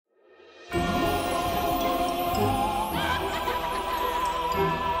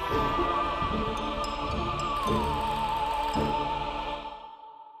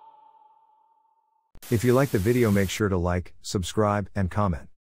If you like the video, make sure to like, subscribe, and comment.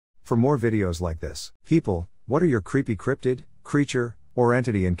 For more videos like this. People, what are your creepy cryptid, creature, or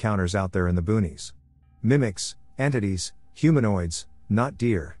entity encounters out there in the boonies? Mimics, entities, humanoids, not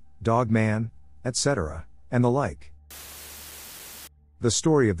deer, Dogman, etc., and the like. The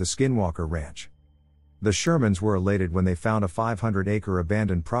story of the Skinwalker Ranch. The Shermans were elated when they found a 500-acre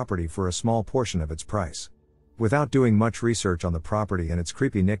abandoned property for a small portion of its price. Without doing much research on the property and its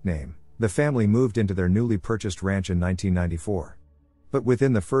creepy nickname, the family moved into their newly purchased ranch in 1994. But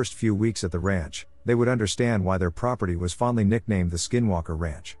within the first few weeks at the ranch, they would understand why their property was fondly nicknamed the Skinwalker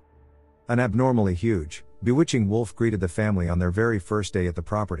Ranch. An abnormally huge, bewitching wolf greeted the family on their very first day at the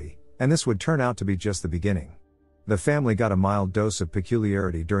property, and this would turn out to be just the beginning. The family got a mild dose of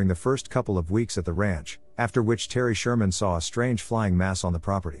peculiarity during the first couple of weeks at the ranch, after which Terry Sherman saw a strange flying mass on the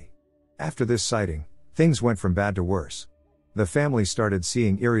property. After this sighting, things went from bad to worse. The family started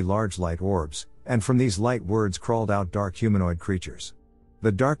seeing eerie large light orbs, and from these light words crawled out dark humanoid creatures.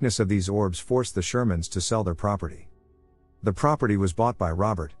 The darkness of these orbs forced the Shermans to sell their property. The property was bought by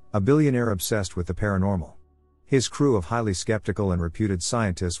Robert, a billionaire obsessed with the paranormal. His crew of highly skeptical and reputed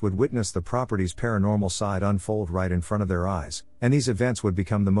scientists would witness the property's paranormal side unfold right in front of their eyes, and these events would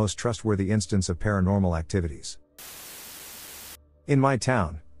become the most trustworthy instance of paranormal activities. In my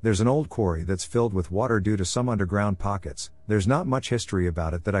town, there's an old quarry that's filled with water due to some underground pockets. There's not much history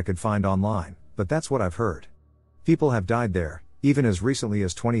about it that I could find online, but that's what I've heard. People have died there, even as recently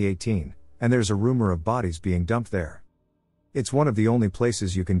as 2018, and there's a rumor of bodies being dumped there. It's one of the only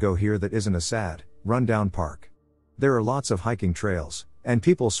places you can go here that isn't a sad, run-down park. There are lots of hiking trails, and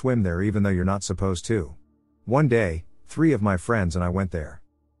people swim there even though you're not supposed to. One day, 3 of my friends and I went there.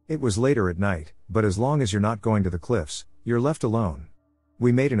 It was later at night, but as long as you're not going to the cliffs, you're left alone.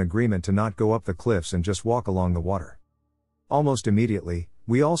 We made an agreement to not go up the cliffs and just walk along the water. Almost immediately,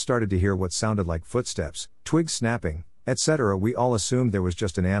 we all started to hear what sounded like footsteps, twigs snapping, etc. We all assumed there was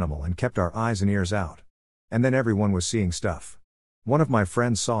just an animal and kept our eyes and ears out. And then everyone was seeing stuff. One of my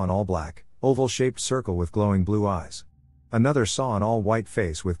friends saw an all-black, oval-shaped circle with glowing blue eyes. Another saw an all-white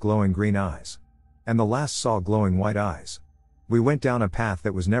face with glowing green eyes. And the last saw glowing white eyes. We went down a path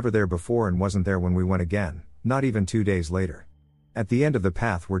that was never there before and wasn't there when we went again, not even 2 days later. At the end of the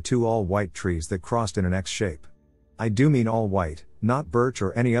path were 2 all-white trees that crossed in an X shape. I do mean all white, not birch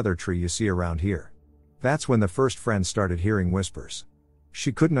or any other tree you see around here. That's when the first friend started hearing whispers.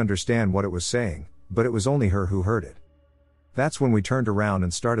 She couldn't understand what it was saying, but it was only her who heard it. That's when we turned around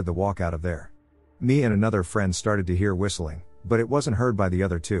and started the walk out of there. Me and another friend started to hear whistling, but it wasn't heard by the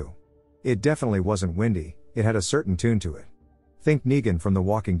other 2. It definitely wasn't windy, it had a certain tune to it. Think Negan from The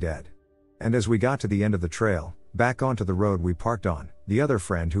Walking Dead. And as we got to the end of the trail, back onto the road we parked on, the other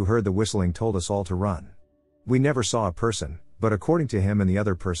friend who heard the whistling told us all to run. We never saw a person, but according to him and the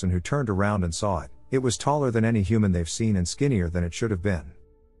other person who turned around and saw it, it was taller than any human they've seen and skinnier than it should have been.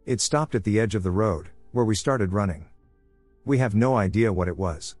 It stopped at the edge of the road, where we started running. We have no idea what it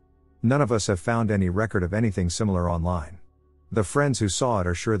was. None of us have found any record of anything similar online. The friends who saw it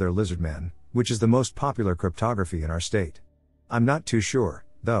are sure they're lizardmen, which is the most popular cryptography in our state. I'm not too sure,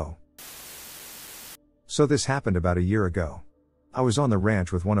 though. So this happened about a year ago. I was on the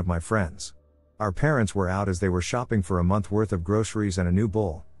ranch with one of my friends. Our parents were out as they were shopping for a month worth of groceries and a new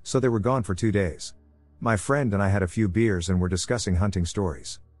bull, so they were gone for 2 days. My friend and I had a few beers and were discussing hunting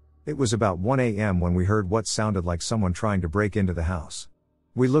stories. It was about 1 a.m. when we heard what sounded like someone trying to break into the house.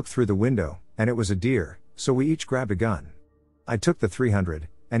 We looked through the window, and it was a deer, so we each grabbed a gun. I took the 300,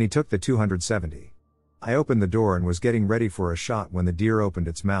 and he took the 270. I opened the door and was getting ready for a shot when the deer opened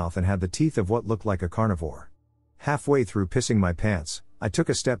its mouth and had the teeth of what looked like a carnivore. Halfway through pissing my pants, I took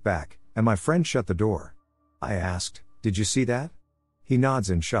a step back, and my friend shut the door. I asked, "Did you see that?" He nods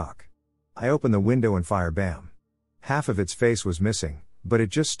in shock. I opened the window and fire bam. Half of its face was missing, but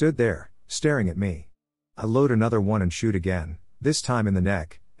it just stood there, staring at me. I load another one and shoot again, this time in the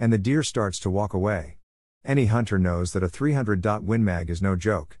neck, and the deer starts to walk away. Any hunter knows that a 300 Win Mag is no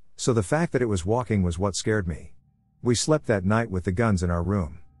joke, so the fact that it was walking was what scared me. We slept that night with the guns in our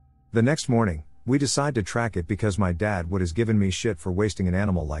room. The next morning, we decide to track it because my dad would have given me shit for wasting an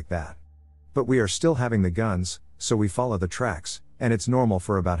animal like that. But we are still having the guns, so we follow the tracks, and it's normal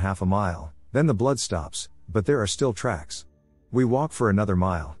for about half a mile, then the blood stops, but there are still tracks. We walk for another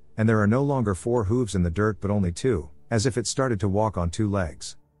mile, and there are no longer 4 hooves in the dirt but only 2, as if it started to walk on 2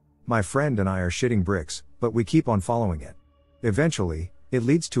 legs. My friend and I are shitting bricks, but we keep on following it. Eventually, it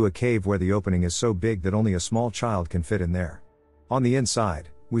leads to a cave where the opening is so big that only a small child can fit in there. On the inside,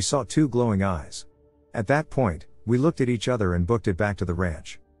 we saw 2 glowing eyes. At that point, we looked at each other and booked it back to the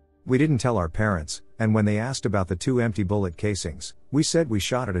ranch. We didn't tell our parents, and when they asked about the 2 empty bullet casings, we said we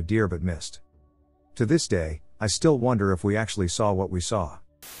shot at a deer but missed. To this day, I still wonder if we actually saw what we saw.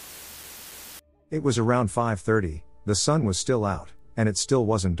 It was around 5:30, the sun was still out, and it still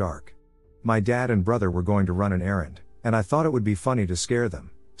wasn't dark. My dad and brother were going to run an errand, and I thought it would be funny to scare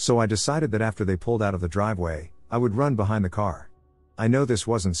them, so I decided that after they pulled out of the driveway, I would run behind the car. I know this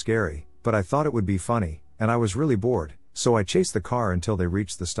wasn't scary, but I thought it would be funny, and I was really bored, so I chased the car until they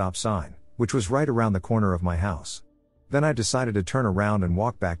reached the stop sign, which was right around the corner of my house. Then I decided to turn around and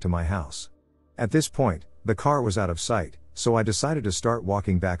walk back to my house. At this point, the car was out of sight, so I decided to start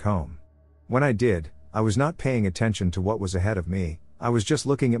walking back home. When I did, I was not paying attention to what was ahead of me, I was just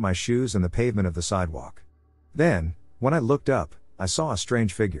looking at my shoes and the pavement of the sidewalk. Then, when I looked up, I saw a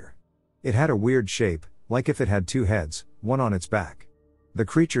strange figure. It had a weird shape, like if it had two heads, one on its back. The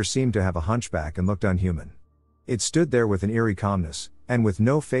creature seemed to have a hunchback and looked unhuman. It stood there with an eerie calmness, and with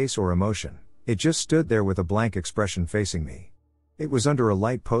no face or emotion, it just stood there with a blank expression facing me. It was under a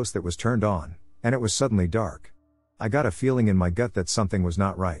light post that was turned on, and it was suddenly dark. I got a feeling in my gut that something was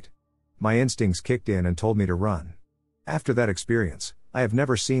not right. My instincts kicked in and told me to run. After that experience, I have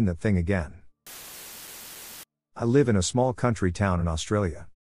never seen that thing again. I live in a small country town in Australia.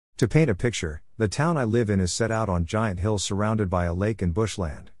 To paint a picture, the town I live in is set out on giant hills surrounded by a lake and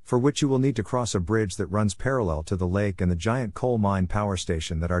bushland, for which you will need to cross a bridge that runs parallel to the lake and the giant coal mine power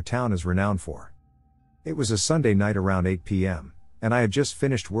station that our town is renowned for. It was a Sunday night around 8 p.m., and I had just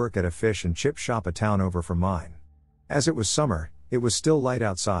finished work at a fish and chip shop a town over from mine. As it was summer, it was still light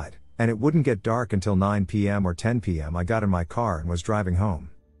outside, and it wouldn't get dark until 9 p.m. or 10 p.m. I got in my car and was driving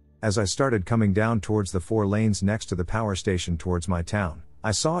home. As I started coming down towards the 4 lanes next to the power station towards my town, I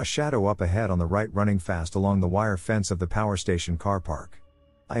saw a shadow up ahead on the right running fast along the wire fence of the power station car park.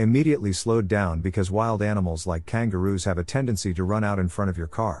 I immediately slowed down because wild animals like kangaroos have a tendency to run out in front of your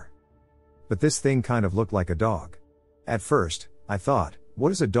car. But this thing kind of looked like a dog. At first, I thought,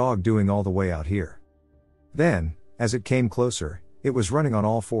 what is a dog doing all the way out here? Then, as it came closer, it was running on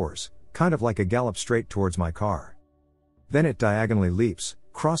all fours, kind of like a gallop straight towards my car. Then it diagonally leaps,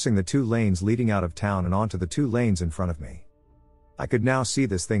 crossing the 2 lanes leading out of town and onto the 2 lanes in front of me. I could now see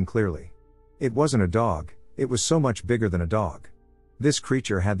this thing clearly. It wasn't a dog, it was so much bigger than a dog. This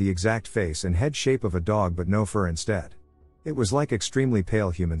creature had the exact face and head shape of a dog but no fur instead. It was like extremely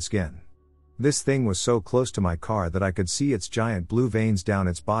pale human skin. This thing was so close to my car that I could see its giant blue veins down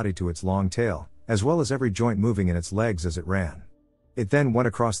its body to its long tail, as well as every joint moving in its legs as it ran. It then went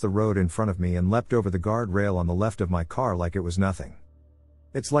across the road in front of me and leapt over the guardrail on the left of my car like it was nothing.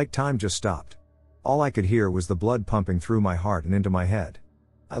 It's like time just stopped. All I could hear was the blood pumping through my heart and into my head.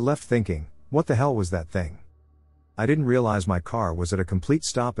 I left thinking, what the hell was that thing? I didn't realize my car was at a complete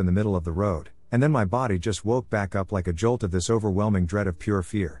stop in the middle of the road, and then my body just woke back up like a jolt of this overwhelming dread of pure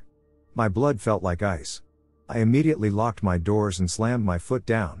fear. My blood felt like ice. I immediately locked my doors and slammed my foot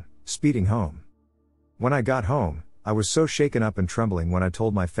down, speeding home. When I got home, I was so shaken up and trembling when I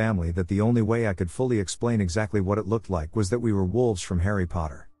told my family that the only way I could fully explain exactly what it looked like was that we were wolves from Harry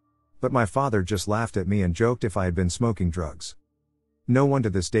Potter. But my father just laughed at me and joked if I had been smoking drugs. No one to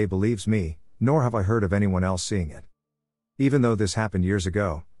this day believes me, nor have I heard of anyone else seeing it. Even though this happened years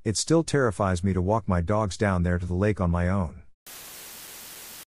ago, it still terrifies me to walk my dogs down there to the lake on my own.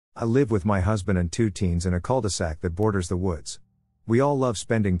 I live with my husband and 2 teens in a cul-de-sac that borders the woods. We all love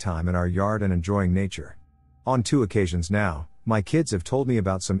spending time in our yard and enjoying nature. On 2 occasions now, my kids have told me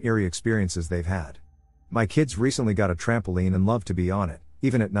about some eerie experiences they've had. My kids recently got a trampoline and love to be on it,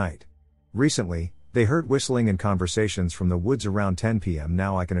 even at night. Recently, they heard whistling and conversations from the woods around 10 p.m.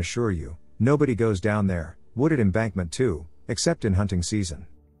 Now I can assure you, nobody goes down there, wooded embankment too, except in hunting season.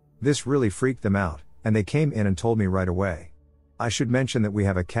 This really freaked them out, and they came in and told me right away. I should mention that we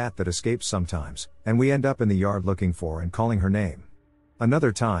have a cat that escapes sometimes, and we end up in the yard looking for and calling her name.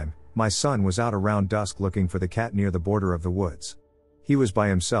 Another time, my son was out around dusk looking for the cat near the border of the woods. He was by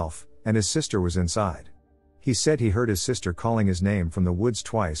himself, and his sister was inside. He said he heard his sister calling his name from the woods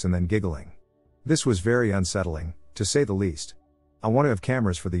twice and then giggling. This was very unsettling, to say the least. I want to have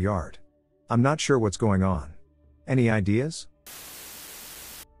cameras for the yard. I'm not sure what's going on. Any ideas?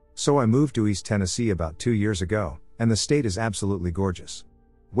 So I moved to East Tennessee about 2 years ago, and the state is absolutely gorgeous.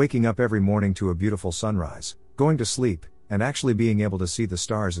 Waking up every morning to a beautiful sunrise, going to sleep, and actually being able to see the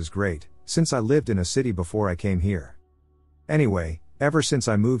stars is great, since I lived in a city before I came here. Anyway, ever since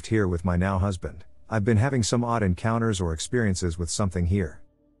I moved here with my now husband, I've been having some odd encounters or experiences with something here.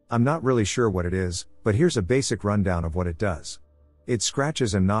 I'm not really sure what it is, but here's a basic rundown of what it does. It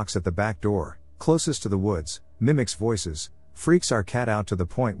scratches and knocks at the back door, closest to the woods, mimics voices, freaks our cat out to the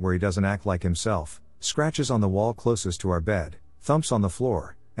point where he doesn't act like himself, scratches on the wall closest to our bed, thumps on the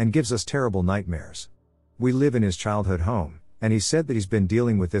floor, and gives us terrible nightmares. We live in his childhood home, and he said that he's been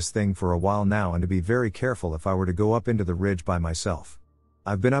dealing with this thing for a while now and to be very careful if I were to go up into the ridge by myself.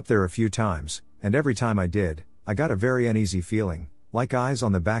 I've been up there a few times, and every time I did, I got a very uneasy feeling, like eyes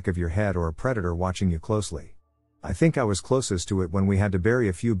on the back of your head or a predator watching you closely. I think I was closest to it when we had to bury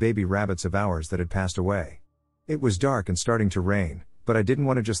a few baby rabbits of ours that had passed away. It was dark and starting to rain, but I didn't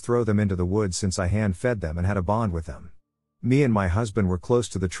want to just throw them into the woods since I hand-fed them and had a bond with them. Me and my husband were close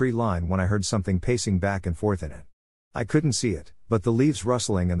to the tree line when I heard something pacing back and forth in it. I couldn't see it, but the leaves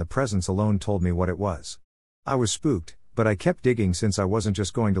rustling and the presence alone told me what it was. I was spooked, but I kept digging since I wasn't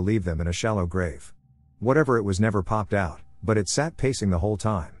just going to leave them in a shallow grave. Whatever it was never popped out, but it sat pacing the whole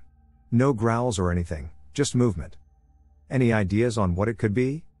time. No growls or anything, just movement. Any ideas on what it could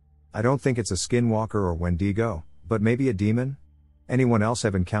be? I don't think it's a skinwalker or Wendigo, but maybe a demon? Anyone else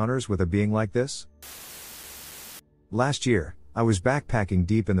have encounters with a being like this? Last year, I was backpacking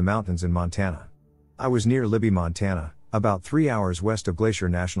deep in the mountains in Montana. I was near Libby, Montana, about 3 hours west of Glacier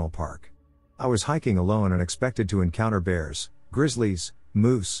National Park. I was hiking alone and expected to encounter bears, grizzlies,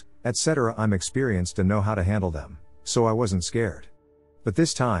 moose, etc. I'm experienced and know how to handle them, so I wasn't scared. But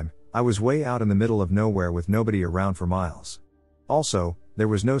this time, I was way out in the middle of nowhere with nobody around for miles. Also, there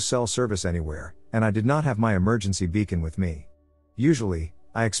was no cell service anywhere, and I did not have my emergency beacon with me. Usually,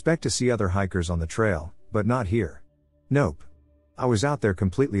 I expect to see other hikers on the trail, but not here. Nope. I was out there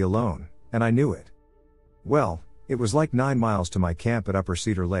completely alone, and I knew it. Well, it was like 9 miles to my camp at Upper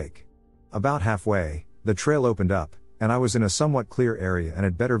Cedar Lake. About halfway, the trail opened up, and I was in a somewhat clear area and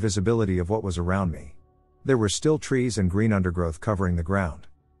had better visibility of what was around me. There were still trees and green undergrowth covering the ground.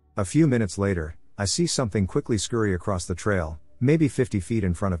 A few minutes later, I see something quickly scurry across the trail, maybe 50 feet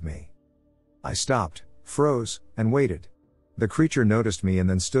in front of me. I stopped, froze, and waited. The creature noticed me and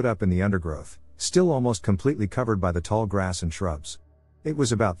then stood up in the undergrowth, still almost completely covered by the tall grass and shrubs. It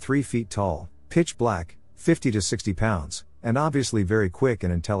was about 3 feet tall, pitch black, 50 to 60 pounds, and obviously very quick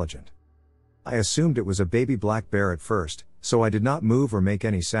and intelligent. I assumed it was a baby black bear at first, so I did not move or make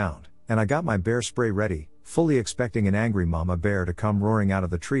any sound, and I got my bear spray ready, fully expecting an angry mama bear to come roaring out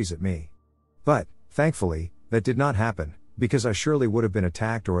of the trees at me. But, thankfully, that did not happen, because I surely would have been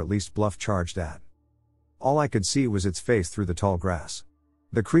attacked or at least bluff charged at. All I could see was its face through the tall grass.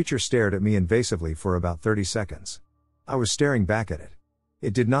 The creature stared at me invasively for about 30 seconds. I was staring back at it.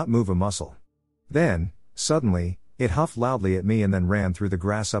 It did not move a muscle. Then, suddenly, it huffed loudly at me and then ran through the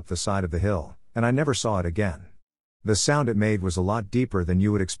grass up the side of the hill, and I never saw it again. The sound it made was a lot deeper than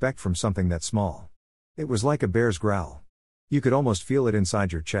you would expect from something that small. It was like a bear's growl. You could almost feel it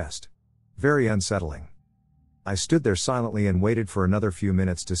inside your chest. Very unsettling. I stood there silently and waited for another few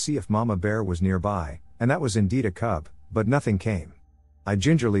minutes to see if Mama Bear was nearby, and that was indeed a cub, but nothing came. I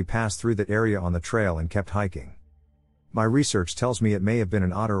gingerly passed through that area on the trail and kept hiking. My research tells me it may have been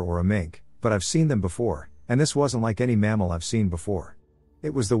an otter or a mink, but I've seen them before, and this wasn't like any mammal I've seen before.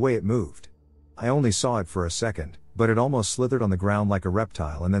 It was the way it moved. I only saw it for a second, but it almost slithered on the ground like a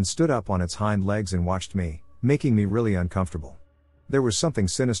reptile and then stood up on its hind legs and watched me, making me really uncomfortable. There was something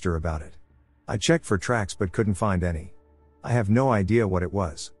sinister about it. I checked for tracks but couldn't find any. I have no idea what it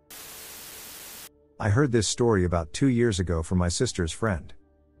was. I heard this story about 2 years ago from my sister's friend.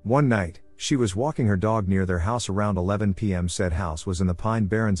 One night, she was walking her dog near their house around 11 p.m. Said house was in the Pine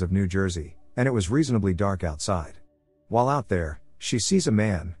Barrens of New Jersey, and it was reasonably dark outside. While out there, she sees a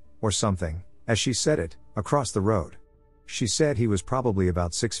man, or something, as she said it, across the road. She said he was probably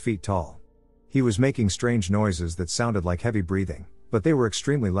about 6 feet tall. He was making strange noises that sounded like heavy breathing, but they were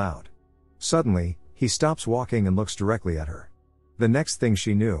extremely loud. Suddenly, he stops walking and looks directly at her. The next thing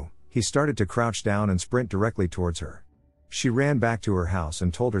she knew, he started to crouch down and sprint directly towards her. She ran back to her house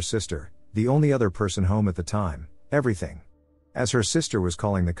and told her sister, the only other person home at the time, everything. As her sister was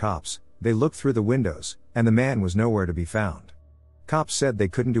calling the cops, they looked through the windows, and the man was nowhere to be found. Cops said they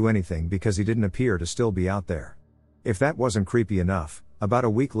couldn't do anything because he didn't appear to still be out there. If that wasn't creepy enough, about a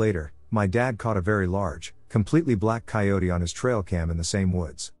week later, my dad caught a very large, completely black coyote on his trail cam in the same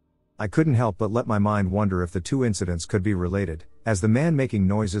woods. I couldn't help but let my mind wonder if the two incidents could be related, as the man making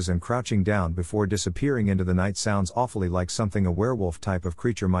noises and crouching down before disappearing into the night sounds awfully like something a werewolf type of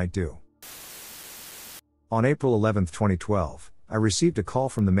creature might do. On April 11, 2012, I received a call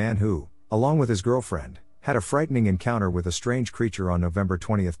from the man who, along with his girlfriend, had a frightening encounter with a strange creature on November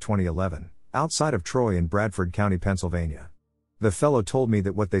 20, 2011, outside of Troy in Bradford County, Pennsylvania. The fellow told me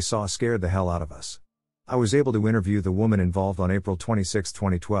that what they saw scared the hell out of us. I was able to interview the woman involved on April 26,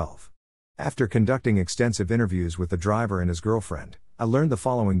 2012. After conducting extensive interviews with the driver and his girlfriend, I learned the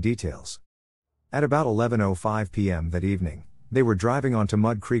following details. At about 11:05 p.m. that evening, they were driving onto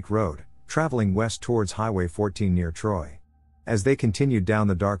Mud Creek Road, traveling west towards Highway 14 near Troy. As they continued down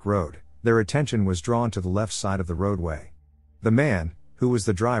the dark road, their attention was drawn to the left side of the roadway. The man, who was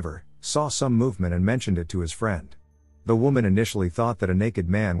the driver, saw some movement and mentioned it to his friend. The woman initially thought that a naked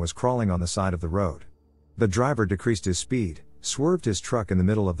man was crawling on the side of the road. The driver decreased his speed, swerved his truck in the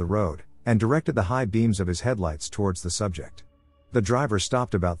middle of the road, and directed the high beams of his headlights towards the subject. The driver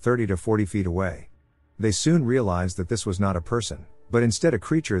stopped about 30 to 40 feet away. They soon realized that this was not a person, but instead a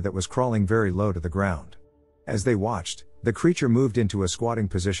creature that was crawling very low to the ground. As they watched, the creature moved into a squatting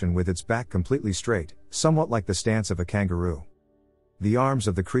position with its back completely straight, somewhat like the stance of a kangaroo. The arms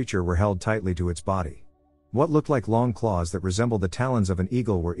of the creature were held tightly to its body. What looked like long claws that resembled the talons of an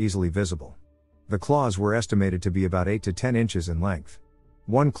eagle were easily visible. The claws were estimated to be about 8 to 10 inches in length.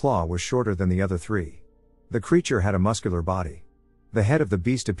 One claw was shorter than the other three. The creature had a muscular body. The head of the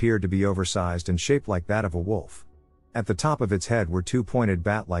beast appeared to be oversized and shaped like that of a wolf. At the top of its head were two pointed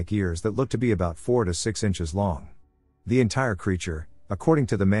bat-like ears that looked to be about 4 to 6 inches long. The entire creature, according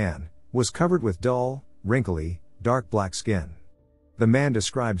to the man, was covered with dull, wrinkly, dark black skin. The man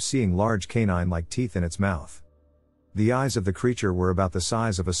described seeing large canine-like teeth in its mouth. The eyes of the creature were about the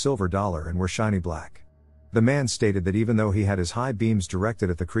size of a silver dollar and were shiny black. The man stated that even though he had his high beams directed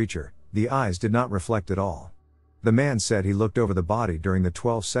at the creature, the eyes did not reflect at all. The man said he looked over the body during the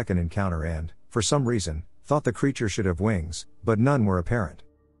 12-second encounter and, for some reason, thought the creature should have wings, but none were apparent.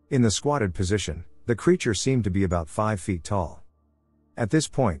 In the squatted position, the creature seemed to be about 5 feet tall. At this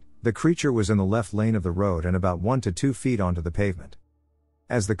point, the creature was in the left lane of the road and about 1 to 2 feet onto the pavement.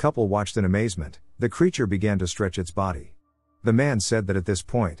 As the couple watched in amazement, the creature began to stretch its body. The man said that at this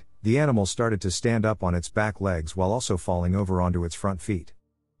point, the animal started to stand up on its back legs while also falling over onto its front feet.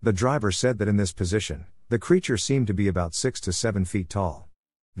 The driver said that in this position, the creature seemed to be about 6 to 7 feet tall.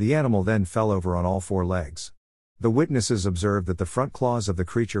 The animal then fell over on all 4 legs. The witnesses observed that the front claws of the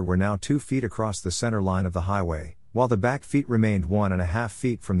creature were now 2 feet across the center line of the highway, while the back feet remained 1.5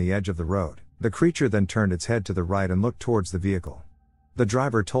 feet from the edge of the road. The creature then turned its head to the right and looked towards the vehicle. The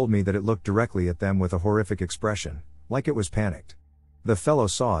driver told me that it looked directly at them with a horrific expression, like it was panicked. The fellow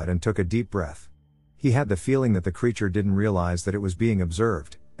saw it and took a deep breath. He had the feeling that the creature didn't realize that it was being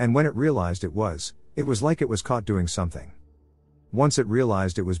observed, and when it realized it was like it was caught doing something. Once it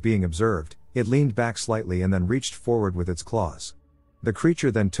realized it was being observed, it leaned back slightly and then reached forward with its claws. The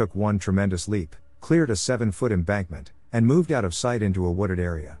creature then took one tremendous leap, cleared a 7-foot embankment, and moved out of sight into a wooded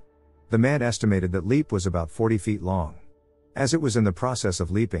area. The man estimated that leap was about 40 feet long. As it was in the process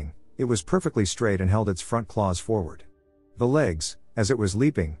of leaping, it was perfectly straight and held its front claws forward. The legs, as it was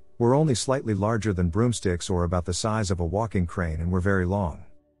leaping, were only slightly larger than broomsticks or about the size of a walking crane and were very long.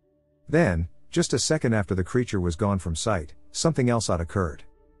 Then, just a second after the creature was gone from sight, something else odd occurred.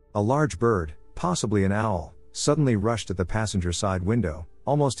 A large bird, possibly an owl, suddenly rushed at the passenger side window,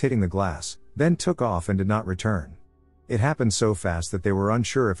 almost hitting the glass, then took off and did not return. It happened so fast that they were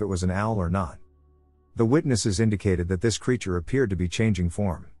unsure if it was an owl or not. The witnesses indicated that this creature appeared to be changing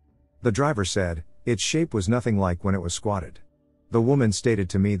form. The driver said, its shape was nothing like when it was squatted. The woman stated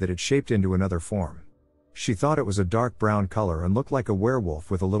to me that it shaped into another form. She thought it was a dark brown color and looked like a werewolf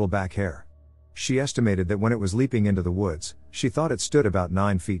with a little back hair. She estimated that when it was leaping into the woods, she thought it stood about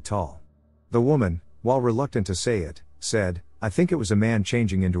 9 feet tall. The woman, while reluctant to say it, said, "I think it was a man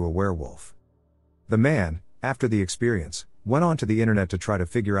changing into a werewolf." The man, after the experience, went on to the internet to try to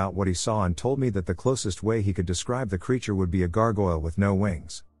figure out what he saw and told me that the closest way he could describe the creature would be a gargoyle with no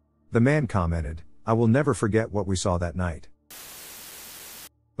wings. The man commented, "I will never forget what we saw that night."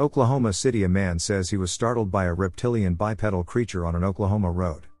 Oklahoma City. A man says he was startled by a reptilian bipedal creature on an Oklahoma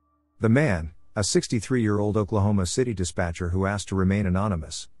road. The man, a 63-year-old Oklahoma City dispatcher who asked to remain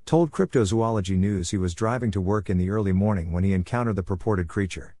anonymous, told Cryptozoology News he was driving to work in the early morning when he encountered the purported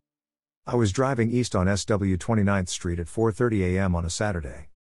creature. "I was driving east on SW 29th Street at 4:30 a.m. on a Saturday.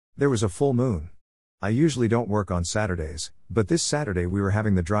 There was a full moon. I usually don't work on Saturdays, but this Saturday we were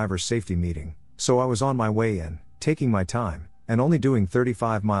having the driver's safety meeting, so I was on my way in, taking my time, and only doing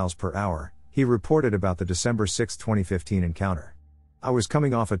 35 miles per hour, he reported about the December 6, 2015 encounter. I was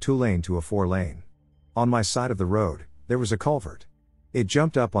coming off a 2-lane to a 4-lane. On my side of the road, there was a culvert. It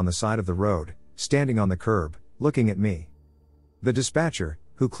jumped up on the side of the road, standing on the curb, looking at me." The dispatcher,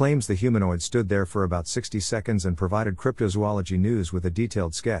 who claims the humanoid stood there for about 60 seconds and provided Cryptozoology News with a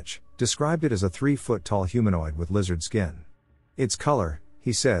detailed sketch, described it as a 3-foot-tall humanoid with lizard skin. Its color,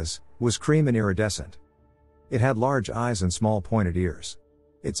 he says, was cream and iridescent. It had large eyes and small pointed ears.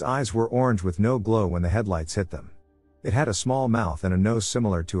 Its eyes were orange with no glow when the headlights hit them. It had a small mouth and a nose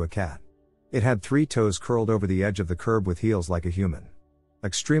similar to a cat. It had 3 toes curled over the edge of the curb with heels like a human.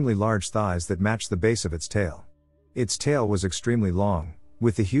 Extremely large thighs that matched the base of its tail. Its tail was extremely long,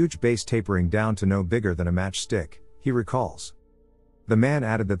 with the huge base tapering down to no bigger than a matchstick, he recalls. The man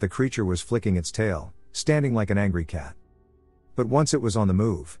added that the creature was flicking its tail, standing like an angry cat. But once it was on the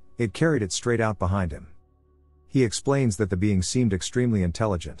move, it carried it straight out behind him. He explains that the being seemed extremely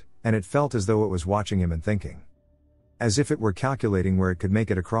intelligent, and it felt as though it was watching him and thinking. As if it were calculating where it could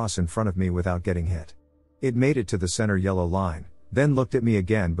make it across in front of me without getting hit. It made it to the center yellow line, then looked at me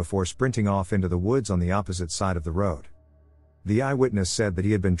again before sprinting off into the woods on the opposite side of the road. The eyewitness said that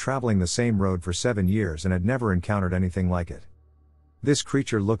he had been traveling the same road for 7 years and had never encountered anything like it. This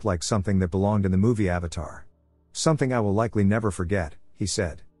creature looked like something that belonged in the movie Avatar. Something I will likely never forget, he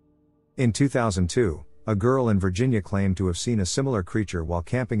said. In 2002, a girl in Virginia claimed to have seen a similar creature while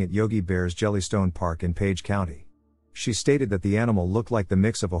camping at Yogi Bear's Jellystone Park in Page County. She stated that the animal looked like the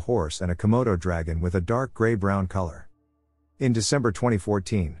mix of a horse and a Komodo dragon with a dark gray-brown color. In December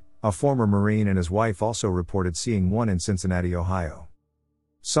 2014, a former Marine and his wife also reported seeing one in Cincinnati, Ohio.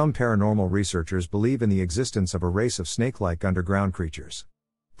 Some paranormal researchers believe in the existence of a race of snake-like underground creatures.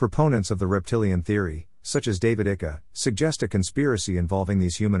 Proponents of the reptilian theory, such as David Icke, suggest a conspiracy involving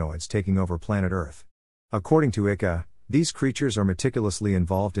these humanoids taking over planet Earth. According to Icke, these creatures are meticulously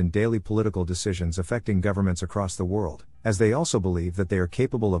involved in daily political decisions affecting governments across the world, as they also believe that they are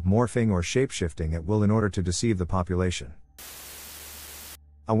capable of morphing or shapeshifting at will in order to deceive the population.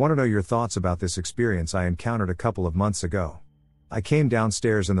 I want to know your thoughts about this experience I encountered a couple of months ago. I came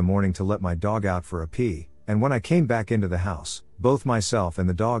downstairs in the morning to let my dog out for a pee, and when I came back into the house, both myself and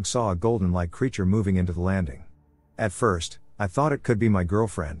the dog saw a golden-like creature moving into the landing. At first, I thought it could be my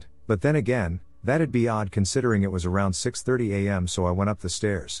girlfriend, but then again, that'd be odd considering it was around 6:30 a.m. so I went up the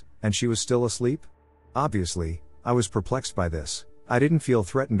stairs, and she was still asleep? Obviously, I was perplexed by this. I didn't feel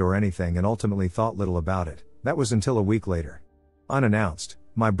threatened or anything and ultimately thought little about it. That was until a week later. Unannounced,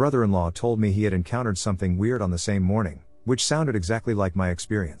 my brother-in-law told me he had encountered something weird on the same morning, which sounded exactly like my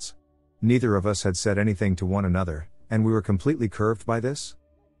experience. Neither of us had said anything to one another, and we were completely curved by this.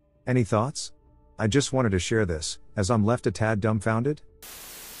 Any thoughts? I just wanted to share this, as I'm left a tad dumbfounded.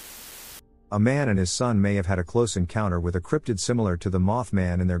 A man and his son may have had a close encounter with a cryptid similar to the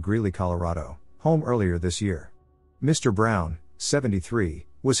Mothman in their Greeley, Colorado, home earlier this year. Mr. Brown, 73,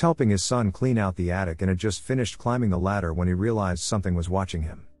 was helping his son clean out the attic and had just finished climbing the ladder when he realized something was watching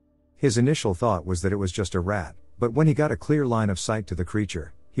him. His initial thought was that it was just a rat, but when he got a clear line of sight to the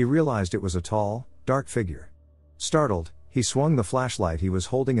creature, he realized it was a tall, dark figure. Startled, he swung the flashlight he was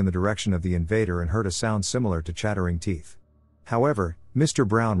holding in the direction of the invader and heard a sound similar to chattering teeth. However, Mr.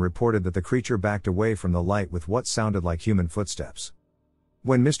 Brown reported that the creature backed away from the light with what sounded like human footsteps.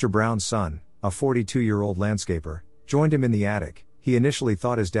 When Mr. Brown's son, a 42-year-old landscaper, joined him in the attic, he initially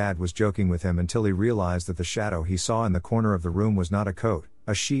thought his dad was joking with him until he realized that the shadow he saw in the corner of the room was not a coat,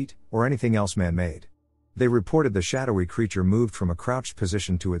 a sheet, or anything else man-made. They reported the shadowy creature moved from a crouched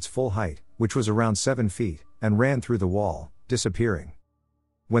position to its full height, which was around 7 feet, and ran through the wall, disappearing.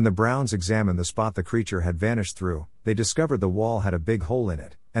 When the Browns examined the spot the creature had vanished through, they discovered the wall had a big hole in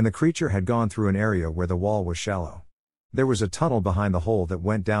it, and the creature had gone through an area where the wall was shallow. There was a tunnel behind the hole that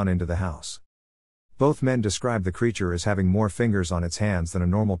went down into the house. Both men described the creature as having more fingers on its hands than a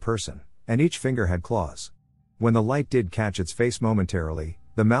normal person, and each finger had claws. When the light did catch its face momentarily,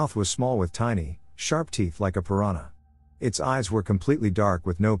 the mouth was small with tiny, sharp teeth like a piranha. Its eyes were completely dark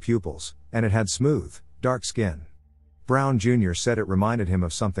with no pupils, and it had smooth, dark skin. Brown Jr. said it reminded him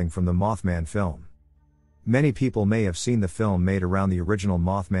of something from the Mothman film. Many people may have seen the film made around the original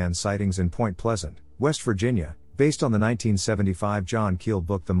Mothman sightings in Point Pleasant, West Virginia, based on the 1975 John Keel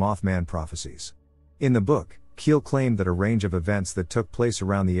book The Mothman Prophecies. In the book, Keel claimed that a range of events that took place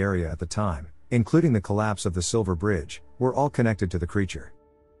around the area at the time, including the collapse of the Silver Bridge, were all connected to the creature.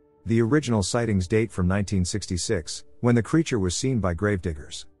 The original sightings date from 1966, when the creature was seen by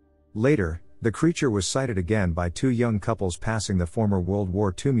gravediggers. Later, the creature was sighted again by 2 young couples passing the former World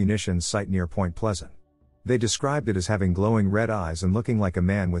War II munitions site near Point Pleasant. They described it as having glowing red eyes and looking like a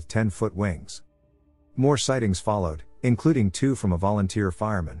man with 10-foot wings. More sightings followed, including 2 from a volunteer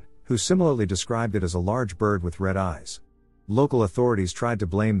fireman, who similarly described it as a large bird with red eyes. Local authorities tried to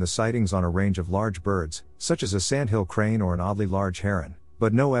blame the sightings on a range of large birds, such as a sandhill crane or an oddly large heron,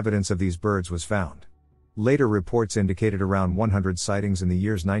 but no evidence of these birds was found. Later reports indicated around 100 sightings in the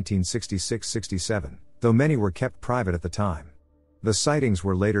years 1966-67, though many were kept private at the time. The sightings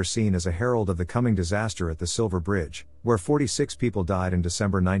were later seen as a herald of the coming disaster at the Silver Bridge, where 46 people died in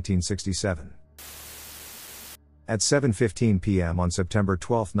December 1967. At 7:15 p.m. on September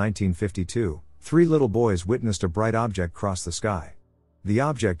 12, 1952, 3 little boys witnessed a bright object cross the sky. The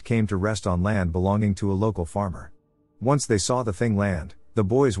object came to rest on land belonging to a local farmer. Once they saw the thing land, the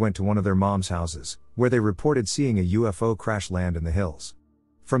boys went to one of their mom's houses, where they reported seeing a UFO crash land in the hills.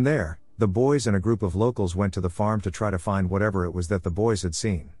 From there, the boys and a group of locals went to the farm to try to find whatever it was that the boys had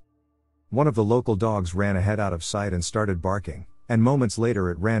seen. One of the local dogs ran ahead out of sight and started barking, and moments later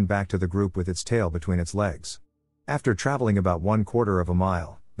it ran back to the group with its tail between its legs. After traveling about 1/4 of a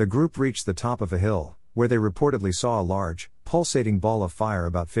mile, the group reached the top of a hill, where they reportedly saw a large, pulsating ball of fire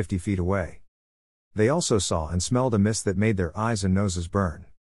about 50 feet away. They also saw and smelled a mist that made their eyes and noses burn.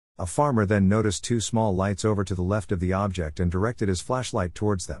 A farmer then noticed 2 small lights over to the left of the object and directed his flashlight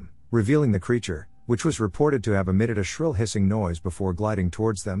towards them, revealing the creature, which was reported to have emitted a shrill hissing noise before gliding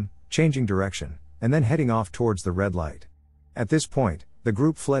towards them, changing direction, and then heading off towards the red light. At this point, the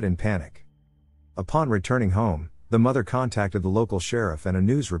group fled in panic. Upon returning home, the mother contacted the local sheriff and a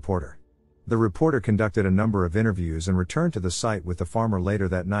news reporter. The reporter conducted a number of interviews and returned to the site with the farmer later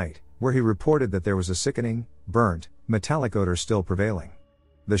that night, where he reported that there was a sickening, burnt, metallic odor still prevailing.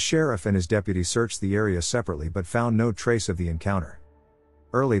 The sheriff and his deputy searched the area separately but found no trace of the encounter.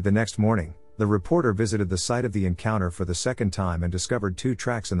 Early the next morning, the reporter visited the site of the encounter for the second time and discovered 2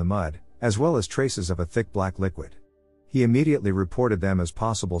 tracks in the mud, as well as traces of a thick black liquid. He immediately reported them as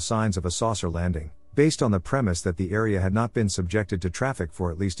possible signs of a saucer landing, based on the premise that the area had not been subjected to traffic for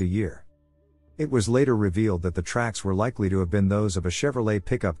at least a year. It was later revealed that the tracks were likely to have been those of a Chevrolet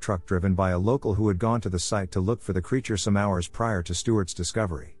pickup truck driven by a local who had gone to the site to look for the creature some hours prior to Stewart's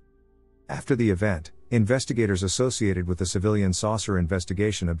discovery. After the event, investigators associated with the civilian saucer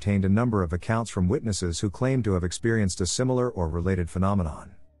investigation obtained a number of accounts from witnesses who claimed to have experienced a similar or related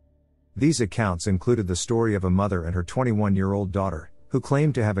phenomenon. These accounts included the story of a mother and her 21-year-old daughter, who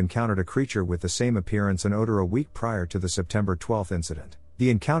claimed to have encountered a creature with the same appearance and odor a week prior to the September 12 incident. The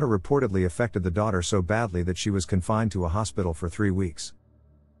encounter reportedly affected the daughter so badly that she was confined to a hospital for 3 weeks.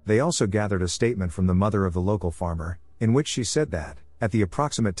 They also gathered a statement from the mother of the local farmer, in which she said that, at the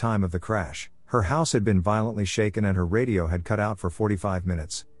approximate time of the crash, her house had been violently shaken and her radio had cut out for 45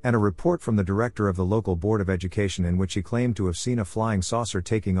 minutes, and a report from the director of the local Board of Education in which he claimed to have seen a flying saucer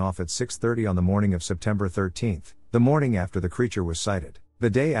taking off at 6:30 on the morning of September 13, the morning after the creature was sighted. The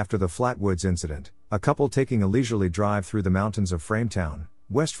day after the Flatwoods incident, a couple taking a leisurely drive through the mountains of Frametown,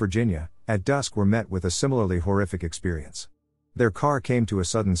 West Virginia, at dusk were met with a similarly horrific experience. Their car came to a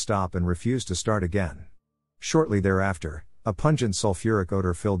sudden stop and refused to start again. Shortly thereafter, a pungent sulfuric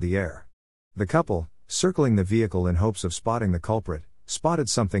odor filled the air. The couple, circling the vehicle in hopes of spotting the culprit, spotted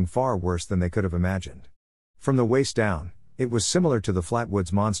something far worse than they could have imagined. From the waist down, it was similar to the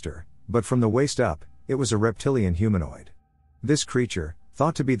Flatwoods monster, but from the waist up, it was a reptilian humanoid. This creature,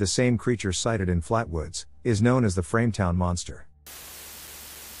 thought to be the same creature sighted in Flatwoods, is known as the Frametown monster.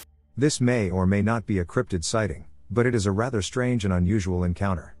 This may or may not be a cryptid sighting, but it is a rather strange and unusual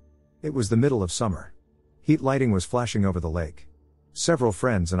encounter. It was the middle of summer. Heat lighting was flashing over the lake. Several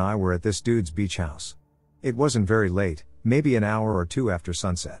friends and I were at this dude's beach house. It wasn't very late, maybe an hour or 2 after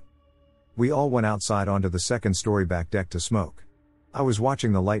sunset. We all went outside onto the second-story back deck to smoke. I was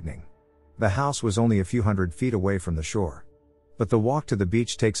watching the lightning. The house was only a few hundred feet away from the shore. But the walk to the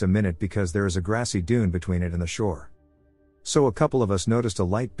beach takes a minute because there is a grassy dune between it and the shore. So a couple of us noticed a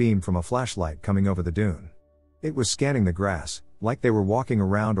light beam from a flashlight coming over the dune. It was scanning the grass, like they were walking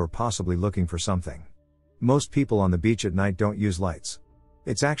around or possibly looking for something. Most people on the beach at night don't use lights.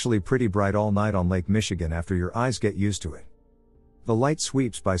 It's actually pretty bright all night on Lake Michigan after your eyes get used to it. The light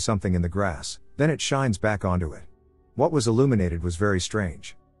sweeps by something in the grass, then it shines back onto it. What was illuminated was very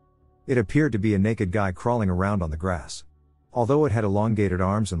strange. It appeared to be a naked guy crawling around on the grass. Although it had elongated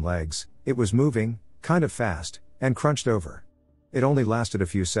arms and legs, it was moving, kind of fast, and crunched over. It only lasted a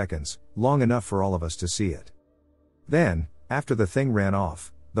few seconds, long enough for all of us to see it. Then, after the thing ran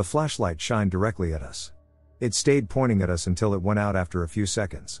off, the flashlight shined directly at us. It stayed pointing at us until it went out after a few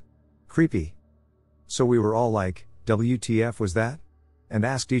seconds. Creepy. So we were all like, WTF was that? And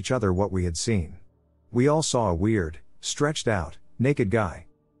asked each other what we had seen. We all saw a weird, stretched out, naked guy.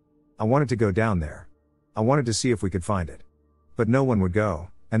 I wanted to go down there. I wanted to see if we could find it. But no one would go,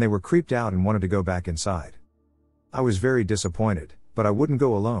 and they were creeped out and wanted to go back inside. I was very disappointed, but I wouldn't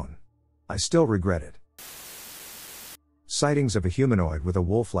go alone. I still regret it. Sightings of a humanoid with a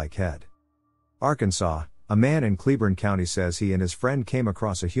wolf-like head. Arkansas, a man in Cleburne County says he and his friend came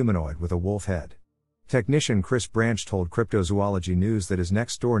across a humanoid with a wolf head. Technician Chris Branch told Cryptozoology News that his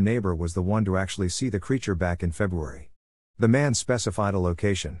next-door neighbor was the one to actually see the creature back in February. The man specified a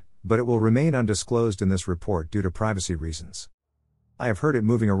location, but it will remain undisclosed in this report due to privacy reasons. I have heard it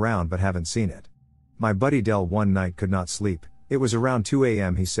moving around but haven't seen it. My buddy Del one night could not sleep. It was around 2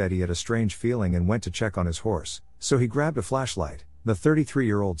 a.m. He said he had a strange feeling and went to check on his horse, so he grabbed a flashlight, the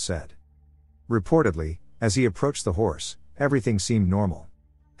 33-year-old said. Reportedly, as he approached the horse, everything seemed normal.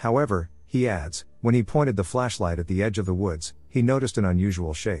 However, he adds, when he pointed the flashlight at the edge of the woods, he noticed an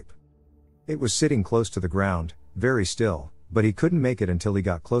unusual shape. It was sitting close to the ground, very still, but he couldn't make it until he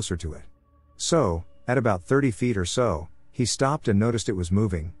got closer to it. So, at about 30 feet or so, he stopped and noticed it was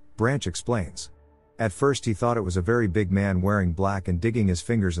moving, Branch explains. At first he thought it was a very big man wearing black and digging his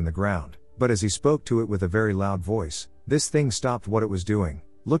fingers in the ground, but as he spoke to it with a very loud voice, this thing stopped what it was doing,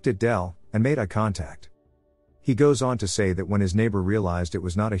 looked at Dell, and made eye contact. He goes on to say that when his neighbor realized it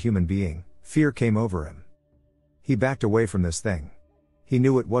was not a human being, fear came over him. He backed away from this thing. He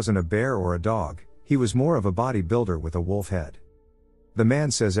knew it wasn't a bear or a dog, he was more of a bodybuilder with a wolf head. The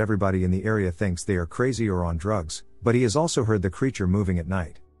man says everybody in the area thinks they are crazy or on drugs, but he has also heard the creature moving at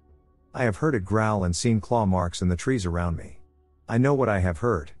night. I have heard it growl and seen claw marks in the trees around me. I know what I have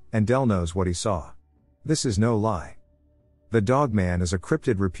heard, and Dell knows what he saw. This is no lie. The Dogman is a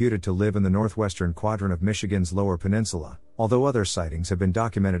cryptid reputed to live in the northwestern quadrant of Michigan's Lower Peninsula, although other sightings have been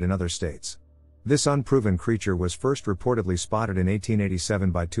documented in other states. This unproven creature was first reportedly spotted in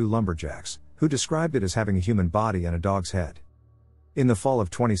 1887 by two lumberjacks, who described it as having a human body and a dog's head. In the fall of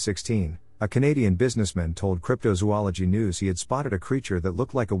 2016, a Canadian businessman told Cryptozoology News he had spotted a creature that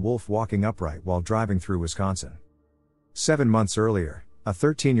looked like a wolf walking upright while driving through Wisconsin. 7 months earlier, a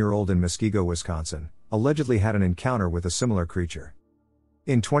 13-year-old in Muskego, Wisconsin, allegedly had an encounter with a similar creature.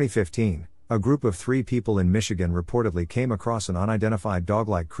 In 2015, a group of 3 people in Michigan reportedly came across an unidentified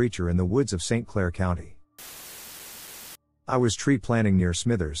dog-like creature in the woods of St. Clair County. I was tree planting near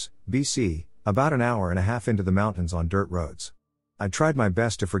Smithers, BC, about an hour and a half into the mountains on dirt roads. I tried my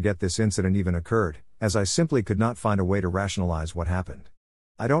best to forget this incident even occurred, as I simply could not find a way to rationalize what happened.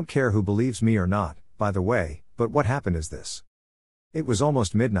 I don't care who believes me or not, by the way, but what happened is this. It was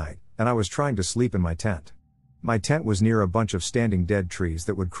almost midnight, and I was trying to sleep in my tent. My tent was near a bunch of standing dead trees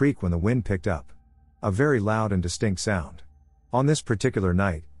that would creak when the wind picked up. A very loud and distinct sound. On this particular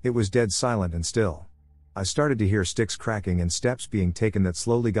night, it was dead silent and still. I started to hear sticks cracking and steps being taken that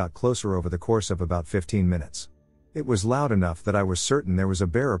slowly got closer over the course of about 15 minutes. It was loud enough that I was certain there was a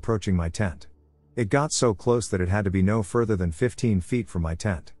bear approaching my tent. It got so close that it had to be no further than 15 feet from my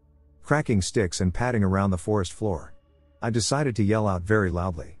tent. Cracking sticks and padding around the forest floor. I decided to yell out very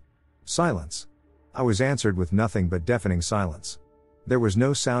loudly. Silence. I was answered with nothing but deafening silence. There was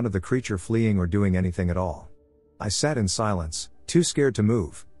no sound of the creature fleeing or doing anything at all. I sat in silence, too scared to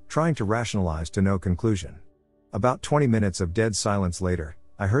move, trying to rationalize to no conclusion. About 20 minutes of dead silence later,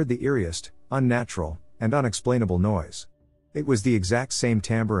 I heard the eeriest, unnatural, and unexplainable noise. It was the exact same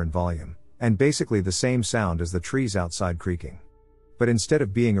timbre and volume, and basically the same sound as the trees outside creaking. But instead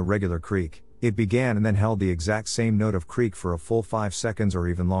of being a regular creak, it began and then held the exact same note of creak for a full 5 seconds or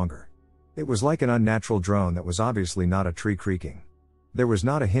even longer. It was like an unnatural drone that was obviously not a tree creaking. There was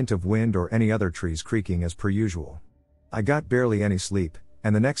not a hint of wind or any other trees creaking as per usual. I got barely any sleep,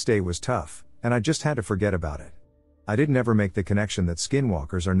 and the next day was tough, and I just had to forget about it. I didn't ever make the connection that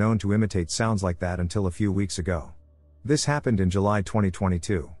skinwalkers are known to imitate sounds like that until a few weeks ago. This happened in July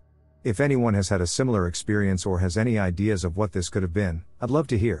 2022. If anyone has had a similar experience or has any ideas of what this could have been, I'd love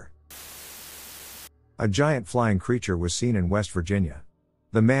to hear. A giant flying creature was seen in West Virginia.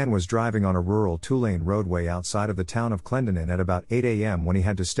 The man was driving on a rural 2-lane roadway outside of the town of Clendenin at about 8 a.m. when he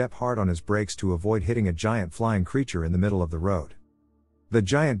had to step hard on his brakes to avoid hitting a giant flying creature in the middle of the road. The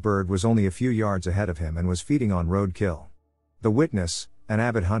giant bird was only a few yards ahead of him and was feeding on roadkill. The witness, an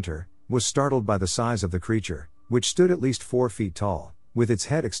avid hunter, was startled by the size of the creature, which stood at least 4 feet tall, with its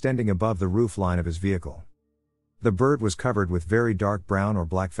head extending above the roof line of his vehicle. The bird was covered with very dark brown or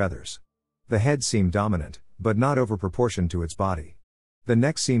black feathers. The head seemed dominant, but not overproportioned to its body. The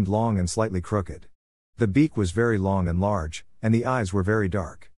neck seemed long and slightly crooked. The beak was very long and large, and the eyes were very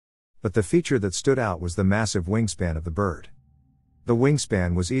dark. But the feature that stood out was the massive wingspan of the bird. The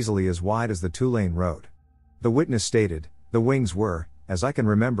wingspan was easily as wide as the 2-lane road. The witness stated, the wings were, as I can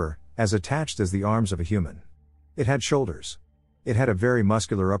remember, as attached as the arms of a human. It had shoulders. It had a very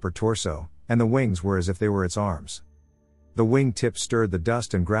muscular upper torso, and the wings were as if they were its arms. The wing tips stirred the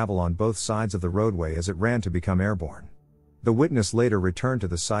dust and gravel on both sides of the roadway as it ran to become airborne. The witness later returned to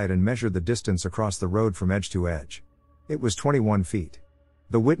the site and measured the distance across the road from edge to edge. It was 21 feet.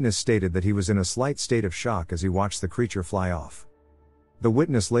 The witness stated that he was in a slight state of shock as he watched the creature fly off. The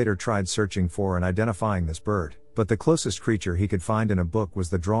witness later tried searching for and identifying this bird, but the closest creature he could find in a book was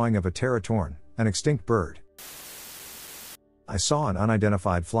the drawing of a teratorn, an extinct bird. I saw an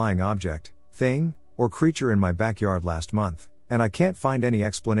unidentified flying object, thing, or creature in my backyard last month, and I can't find any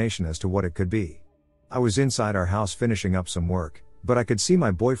explanation as to what it could be. I was inside our house finishing up some work, but I could see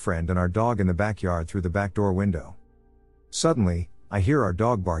my boyfriend and our dog in the backyard through the back door window. Suddenly, I hear our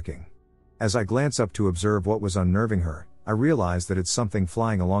dog barking. As I glance up to observe what was unnerving her, I realize that it's something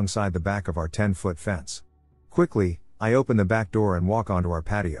flying alongside the back of our 10-foot fence. Quickly, I open the back door and walk onto our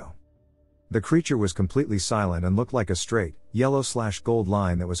patio. The creature was completely silent and looked like a straight, yellow/gold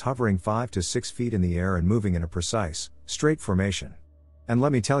line that was hovering 5 to 6 feet in the air and moving in a precise, straight formation. And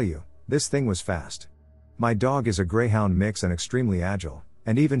let me tell you, this thing was fast. My dog is a greyhound mix and extremely agile,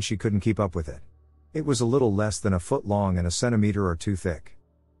 and even she couldn't keep up with it. It was a little less than a foot long and a centimeter or two thick.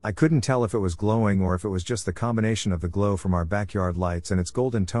 I couldn't tell if it was glowing or if it was just the combination of the glow from our backyard lights and its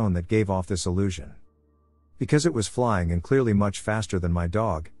golden tone that gave off this illusion. Because it was flying and clearly much faster than my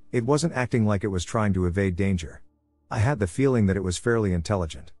dog, it wasn't acting like it was trying to evade danger. I had the feeling that it was fairly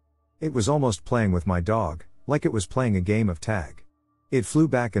intelligent. It was almost playing with my dog, like it was playing a game of tag. It flew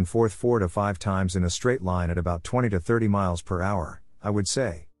back and forth 4 to 5 times in a straight line at about 20 to 30 miles per hour, I would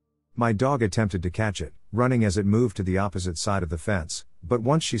say. My dog attempted to catch it, running as it moved to the opposite side of the fence, but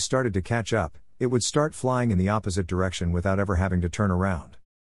once she started to catch up, it would start flying in the opposite direction without ever having to turn around.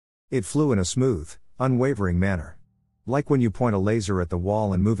 It flew in a smooth, unwavering manner. Like when you point a laser at the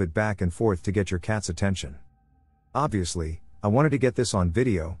wall and move it back and forth to get your cat's attention. Obviously, I wanted to get this on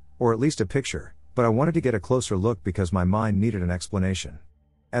video, or at least a picture, but I wanted to get a closer look because my mind needed an explanation.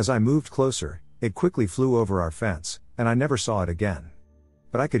 As I moved closer, it quickly flew over our fence, and I never saw it again.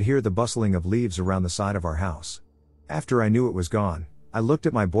 But I could hear the bustling of leaves around the side of our house. After I knew it was gone, I looked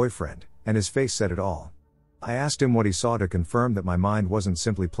at my boyfriend, and his face said it all. I asked him what he saw to confirm that my mind wasn't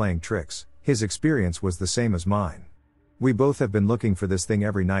simply playing tricks, his experience was the same as mine. We both have been looking for this thing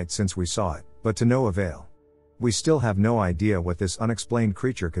every night since we saw it, but to no avail. We still have no idea what this unexplained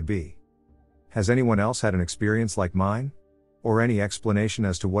creature could be. Has anyone else had an experience like mine? Or any explanation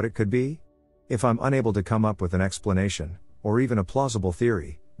as to what it could be? If I'm unable to come up with an explanation, or even a plausible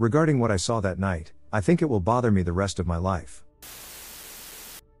theory, regarding what I saw that night, I think it will bother me the rest of my life.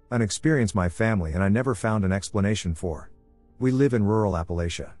 An experience my family and I never found an explanation for. We live in rural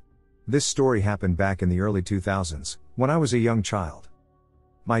Appalachia. This story happened back in the early 2000s, when I was a young child.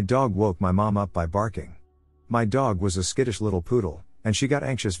 My dog woke my mom up by barking. My dog was a skittish little poodle, and she got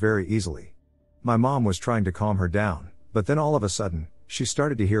anxious very easily. My mom was trying to calm her down, but then all of a sudden, she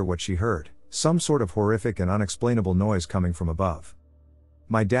started to hear what she heard, some sort of horrific and unexplainable noise coming from above.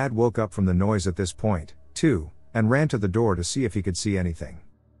 My dad woke up from the noise at this point, too, and ran to the door to see if he could see anything.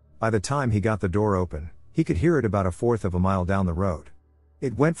 By the time he got the door open, he could hear it about 1/4 of a mile down the road.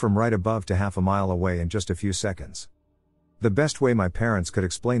 It went from right above to 1/2 mile away in just a few seconds. The best way my parents could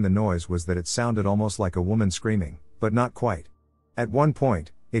explain the noise was that it sounded almost like a woman screaming, but not quite. At one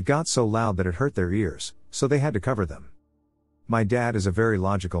point, it got so loud that it hurt their ears, so they had to cover them. My dad is a very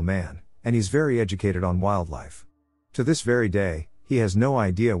logical man, and he's very educated on wildlife. To this very day, he has no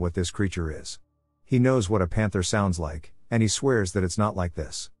idea what this creature is. He knows what a panther sounds like, and he swears that it's not like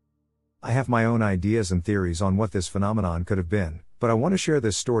this. I have my own ideas and theories on what this phenomenon could have been, but I want to share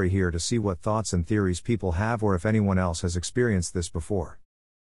this story here to see what thoughts and theories people have or if anyone else has experienced this before.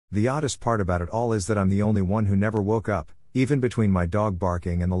 The oddest part about it all is that I'm the only one who never woke up, even between my dog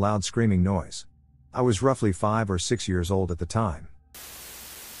barking and the loud screaming noise. I was roughly 5 or 6 years old at the time.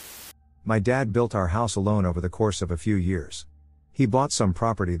 My dad built our house alone over the course of a few years. He bought some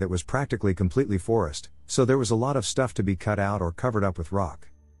property that was practically completely forest, so there was a lot of stuff to be cut out or covered up with rock.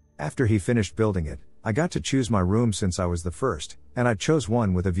 After he finished building it, I got to choose my room since I was the first, and I chose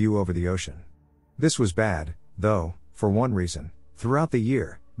one with a view over the ocean. This was bad, though, for one reason. Throughout the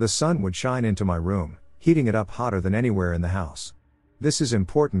year, the sun would shine into my room, heating it up hotter than anywhere in the house. This is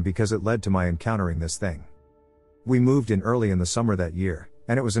important because it led to my encountering this thing. We moved in early in the summer that year,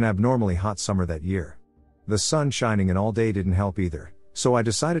 and it was an abnormally hot summer that year. The sun shining in all day didn't help either, so I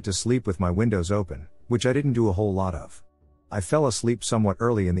decided to sleep with my windows open, which I didn't do a whole lot of. I fell asleep somewhat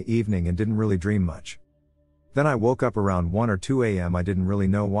early in the evening and didn't really dream much. Then I woke up around 1 or 2 a.m. I didn't really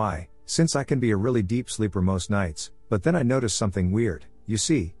know why, since I can be a really deep sleeper most nights, but then I noticed something weird. You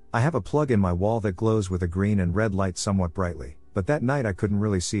see, I have a plug in my wall that glows with a green and red light somewhat brightly, but that night I couldn't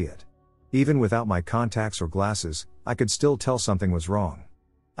really see it. Even without my contacts or glasses, I could still tell something was wrong.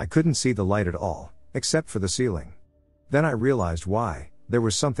 I couldn't see the light at all, except for the ceiling. Then I realized why. There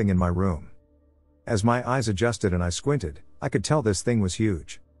was something in my room. As my eyes adjusted and I squinted, I could tell this thing was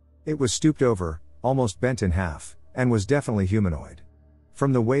huge. It was stooped over, almost bent in half, and was definitely humanoid.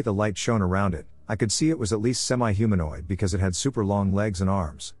 From the way the light shone around it, I could see it was at least semi-humanoid because it had super long legs and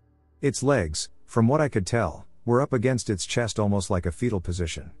arms. Its legs, from what I could tell, were up against its chest almost like a fetal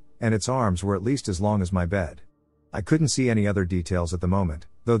position, and its arms were at least as long as my bed. I couldn't see any other details at the moment,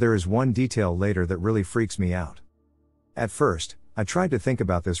 though there is one detail later that really freaks me out. At first, I tried to think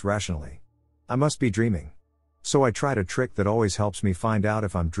about this rationally. I must be dreaming. So I tried a trick that always helps me find out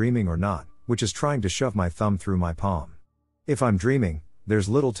if I'm dreaming or not, which is trying to shove my thumb through my palm. If I'm dreaming, there's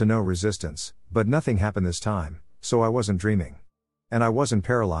little to no resistance, but nothing happened this time, so I wasn't dreaming. And I wasn't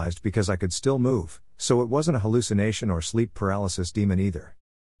paralyzed because I could still move, so it wasn't a hallucination or sleep paralysis demon either.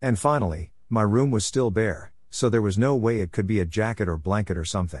 And finally, my room was still bare, so there was no way it could be a jacket or blanket or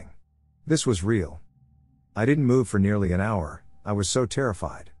something. This was real. I didn't move for nearly an hour. I was so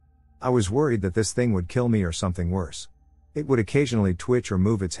terrified. I was worried that this thing would kill me or something worse. It would occasionally twitch or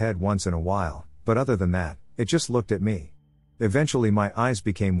move its head once in a while, but other than that, it just looked at me. Eventually my eyes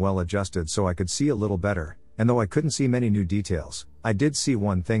became well adjusted so I could see a little better, and though I couldn't see many new details, I did see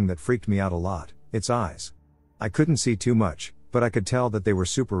one thing that freaked me out a lot: its eyes. I couldn't see too much, but I could tell that they were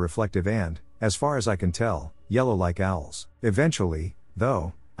super reflective and, as far as I can tell, yellow like owls. Eventually,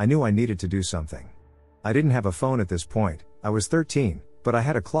 though, I knew I needed to do something. I didn't have a phone at this point. I was 13, but I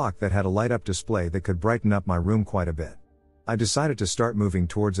had a clock that had a light-up display that could brighten up my room quite a bit. I decided to start moving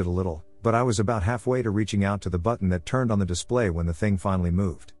towards it a little, but I was about halfway to reaching out to the button that turned on the display when the thing finally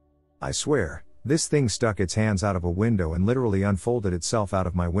moved. I swear, this thing stuck its hands out of a window and literally unfolded itself out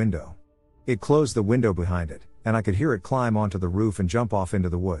of my window. It closed the window behind it, and I could hear it climb onto the roof and jump off into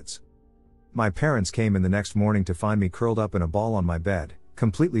the woods. My parents came in the next morning to find me curled up in a ball on my bed,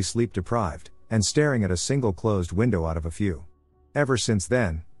 completely sleep deprived, and staring at a single closed window out of a few. Ever since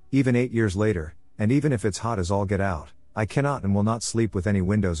then, even 8 years later, and even if it's hot as all get out, I cannot and will not sleep with any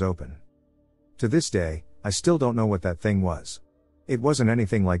windows open. To this day, I still don't know what that thing was. It wasn't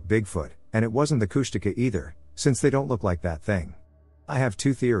anything like Bigfoot, and it wasn't the Kushtaka either, since they don't look like that thing. I have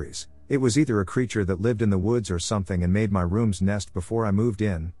two theories. It was either a creature that lived in the woods or something and made my room's nest before I moved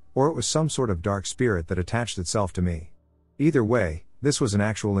in, or it was some sort of dark spirit that attached itself to me. Either way, this was an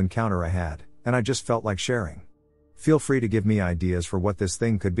actual encounter I had, and I just felt like sharing. Feel free to give me ideas for what this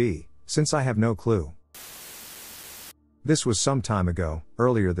thing could be, since I have no clue. This was some time ago,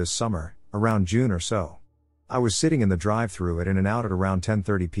 earlier this summer, around June or so. I was sitting in the drive-thru at In-N-Out at around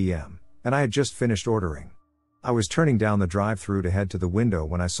 10:30 p.m., and I had just finished ordering. I was turning down the drive-thru to head to the window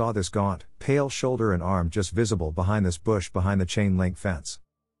when I saw this gaunt, pale shoulder and arm just visible behind this bush behind the chain-link fence.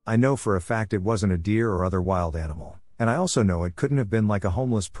 I know for a fact it wasn't a deer or other wild animal, and I also know it couldn't have been like a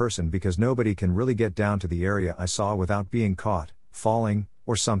homeless person because nobody can really get down to the area I saw without being caught, falling,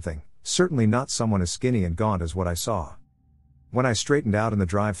 or something, certainly not someone as skinny and gaunt as what I saw. When I straightened out in the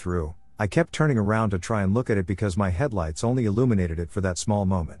drive-thru, I kept turning around to try and look at it because my headlights only illuminated it for that small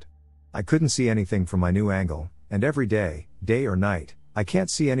moment. I couldn't see anything from my new angle, and every day, day or night, I can't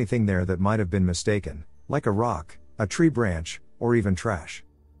see anything there that might have been mistaken, like a rock, a tree branch, or even trash.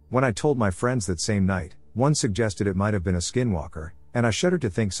 When I told my friends that same night, one suggested it might have been a skinwalker, and I shuddered to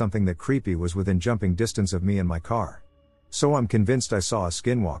think something that creepy was within jumping distance of me and my car. So I'm convinced I saw a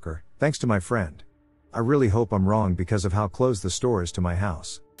skinwalker, thanks to my friend. I really hope I'm wrong because of how close the store is to my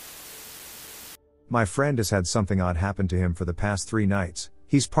house. My friend has had something odd happen to him for the past 3 nights.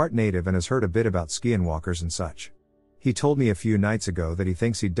 He's part native and has heard a bit about skinwalkers and such. He told me a few nights ago that he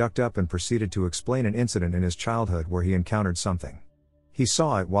thinks he ducked up and proceeded to explain an incident in his childhood where he encountered something. He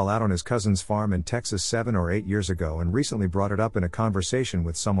saw it while out on his cousin's farm in Texas 7 or 8 years ago and recently brought it up in a conversation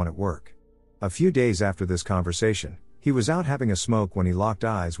with someone at work. A few days after this conversation, he was out having a smoke when he locked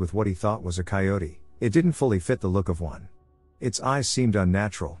eyes with what he thought was a coyote. It didn't fully fit the look of one. Its eyes seemed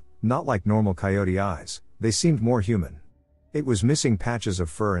unnatural, not like normal coyote eyes, they seemed more human. It was missing patches of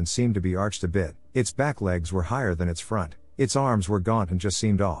fur and seemed to be arched a bit, its back legs were higher than its front, its arms were gaunt and just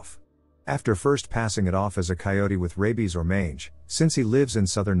seemed off. After first passing it off as a coyote with rabies or mange, since he lives in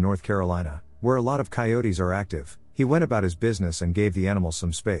southern North Carolina, where a lot of coyotes are active, he went about his business and gave the animal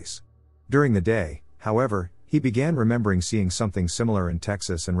some space. During the day, however, he began remembering seeing something similar in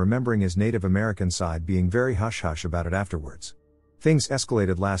Texas and remembering his Native American side being very hush-hush about it afterwards. Things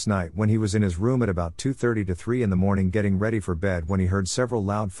escalated last night when he was in his room at about 2:30 to 3 in the morning getting ready for bed when he heard several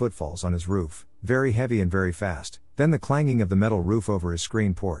loud footfalls on his roof, very heavy and very fast, then the clanging of the metal roof over his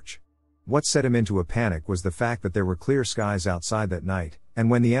screen porch. What set him into a panic was the fact that there were clear skies outside that night, and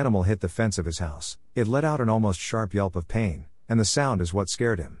when the animal hit the fence of his house, it let out an almost sharp yelp of pain, and the sound is what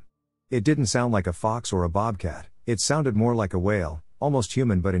scared him. It didn't sound like a fox or a bobcat, it sounded more like a wail, almost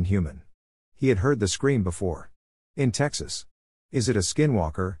human but inhuman. He had heard the scream before. In Texas. Is it a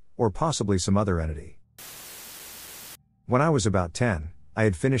skinwalker, or possibly some other entity? When I was about 10, I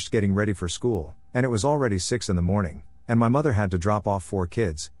had finished getting ready for school, and it was already 6 in the morning, and my mother had to drop off 4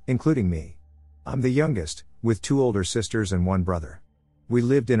 kids, including me. I'm the youngest, with 2 older sisters and 1 brother. We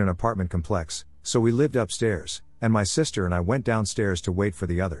lived in an apartment complex, so we lived upstairs, and my sister and I went downstairs to wait for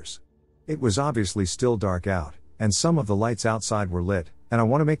the others. It was obviously still dark out, and some of the lights outside were lit, and I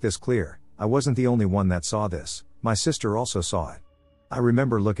want to make this clear, I wasn't the only one that saw this, my sister also saw it. I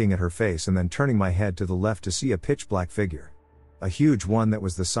remember looking at her face and then turning my head to the left to see a pitch black figure. A huge one that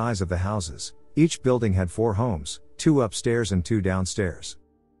was the size of the houses. Each building had 4 homes, 2 upstairs and 2 downstairs.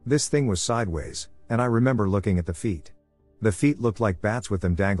 This thing was sideways, and I remember looking at the feet. The feet looked like bats with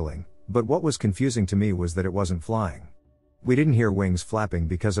them dangling, but what was confusing to me was that it wasn't flying. We didn't hear wings flapping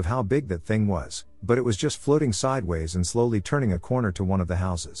because of how big that thing was, but it was just floating sideways and slowly turning a corner to one of the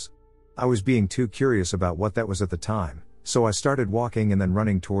houses. I was being too curious about what that was at the time, so I started walking and then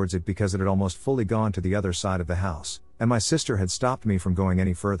running towards it because it had almost fully gone to the other side of the house, and my sister had stopped me from going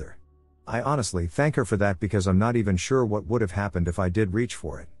any further. I honestly thank her for that because I'm not even sure what would have happened if I did reach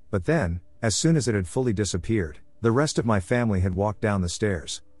for it, but then, as soon as it had fully disappeared, the rest of my family had walked down the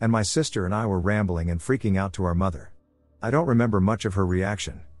stairs, and my sister and I were rambling and freaking out to our mother. I don't remember much of her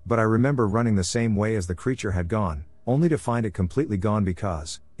reaction, but I remember running the same way as the creature had gone, only to find it completely gone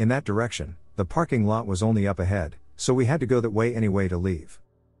because, in that direction, the parking lot was only up ahead, so we had to go that way anyway to leave.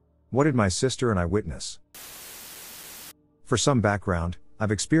 What did my sister and I witness? For some background, I've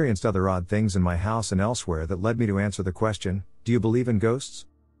experienced other odd things in my house and elsewhere that led me to answer the question, do you believe in ghosts?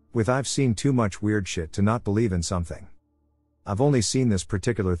 I've seen too much weird shit to not believe in something. I've only seen this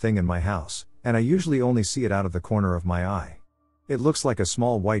particular thing in my house, and I usually only see it out of the corner of my eye. It looks like a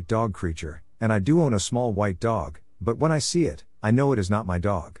small white dog creature, and I do own a small white dog, but when I see it, I know it is not my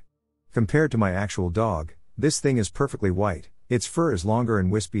dog. Compared to my actual dog, this thing is perfectly white. Its fur is longer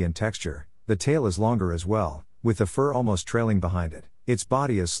and wispy in texture, the tail is longer as well, with the fur almost trailing behind it. Its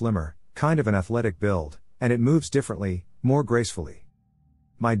body is slimmer, kind of an athletic build, and it moves differently, more gracefully.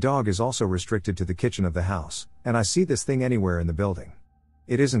 My dog is also restricted to the kitchen of the house, and I see this thing anywhere in the building.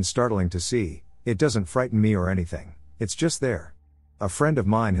 It isn't startling to see, it doesn't frighten me or anything, it's just there. A friend of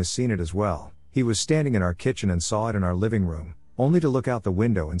mine has seen it as well. He was standing in our kitchen and saw it in our living room, only to look out the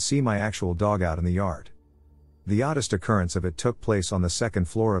window and see my actual dog out in the yard. The oddest occurrence of it took place on the second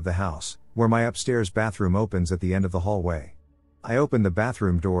floor of the house, where my upstairs bathroom opens at the end of the hallway. I opened the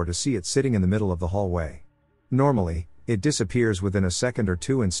bathroom door to see it sitting in the middle of the hallway. Normally, it disappears within a second or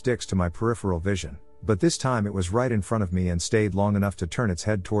two and sticks to my peripheral vision, but this time it was right in front of me and stayed long enough to turn its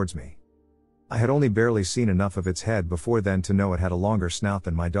head towards me. I had only barely seen enough of its head before then to know it had a longer snout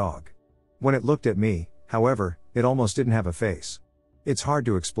than my dog. When it looked at me, however, it almost didn't have a face. It's hard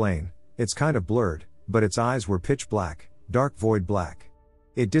to explain, it's kind of blurred, but its eyes were pitch black, dark void black.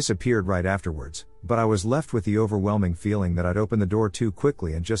 It disappeared right afterwards, but I was left with the overwhelming feeling that I'd opened the door too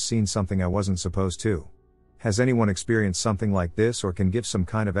quickly and just seen something I wasn't supposed to. Has anyone experienced something like this or can give some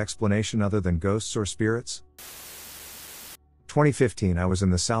kind of explanation other than ghosts or spirits? 2015 I was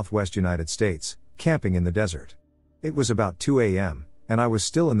in the southwest United States, camping in the desert. It was about 2 a.m., and I was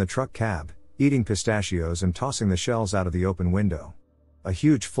still in the truck cab, eating pistachios and tossing the shells out of the open window. A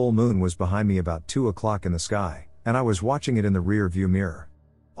huge full moon was behind me about 2 o'clock in the sky, and I was watching it in the rear view mirror.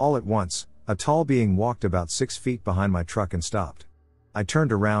 All at once, a tall being walked about 6 feet behind my truck and stopped. I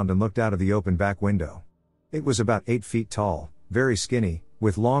turned around and looked out of the open back window. It was about 8 feet tall, very skinny,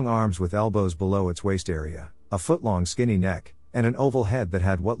 with long arms with elbows below its waist area, a foot-long skinny neck, and an oval head that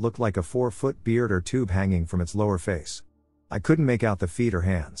had what looked like a 4-foot beard or tube hanging from its lower face. I couldn't make out the feet or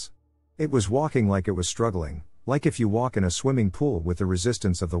hands. It was walking like it was struggling, like if you walk in a swimming pool with the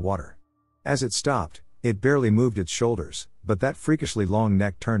resistance of the water. As it stopped, it barely moved its shoulders, but that freakishly long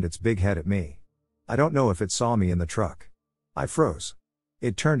neck turned its big head at me. I don't know if it saw me in the truck. I froze.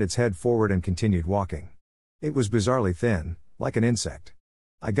 It turned its head forward and continued walking. It was bizarrely thin, like an insect.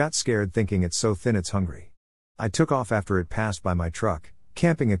 I got scared thinking it's so thin it's hungry. I took off after it passed by my truck,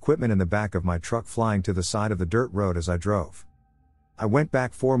 camping equipment in the back of my truck flying to the side of the dirt road as I drove. I went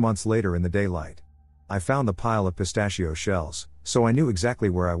back 4 months later in the daylight. I found the pile of pistachio shells, so I knew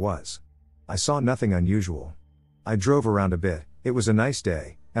exactly where I was. I saw nothing unusual. I drove around a bit, it was a nice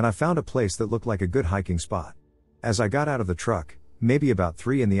day, and I found a place that looked like a good hiking spot. As I got out of the truck, maybe about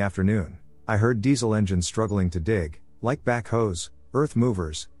 3 in the afternoon, I heard diesel engines struggling to dig, like backhoes, earth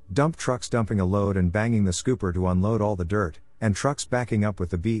movers, dump trucks dumping a load and banging the scooper to unload all the dirt, and trucks backing up with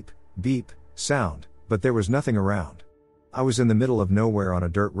the beep, beep, sound, but there was nothing around. I was in the middle of nowhere on a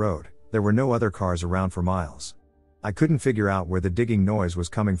dirt road, there were no other cars around for miles. I couldn't figure out where the digging noise was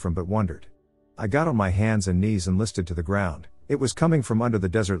coming from but wondered. I got on my hands and knees and listed to the ground, it was coming from under the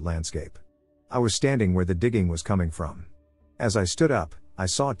desert landscape. I was standing where the digging was coming from. As I stood up, I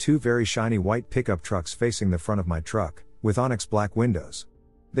saw 2 very shiny white pickup trucks facing the front of my truck, with onyx black windows.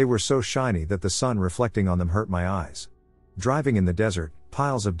 They were so shiny that the sun reflecting on them hurt my eyes. Driving in the desert,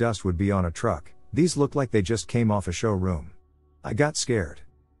 piles of dust would be on a truck, these looked like they just came off a showroom. I got scared.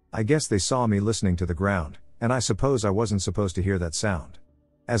 I guess they saw me listening to the ground, and I suppose I wasn't supposed to hear that sound.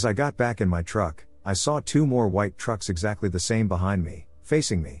 As I got back in my truck, I saw 2 more white trucks exactly the same behind me,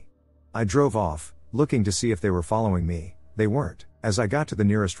 facing me. I drove off, looking to see if they were following me, they weren't. As I got to the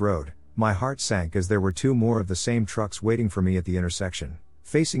nearest road, My heart sank as there were two more of the same trucks waiting for me at the intersection,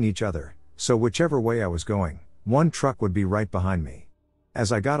 facing each other, so whichever way I was going, one truck would be right behind me.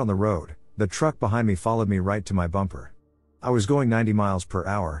 As I got on the road, the truck behind me followed me right to my bumper. I was going 90 miles per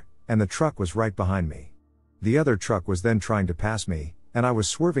hour, and the truck was right behind me. The other truck was then trying to pass me, and I was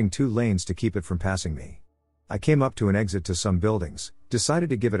swerving 2 lanes to keep it from passing me. I came up to an exit to some buildings, decided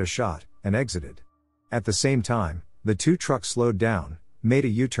to give it a shot, and exited. At the same time, the 2 trucks slowed down, made a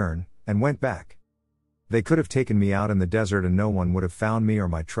U-turn, and went back. They could have taken me out in the desert and no one would have found me or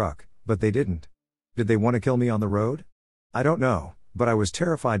my truck, but they didn't. Did they want to kill me on the road? I don't know, but I was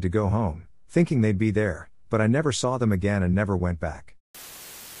terrified to go home, thinking they'd be there, but I never saw them again and never went back.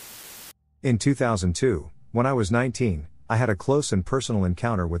 In 2002, when I was 19, I had a close and personal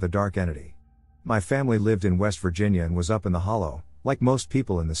encounter with a dark entity. My family lived in West Virginia and was up in the Hollow, like most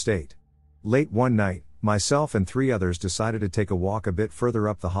people in the state. Late one night, myself and 3 others decided to take a walk a bit further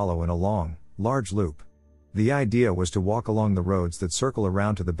up the Hollow in a long, large loop. The idea was to walk along the roads that circle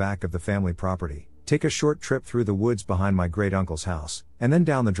around to the back of the family property, take a short trip through the woods behind my great-uncle's house, and then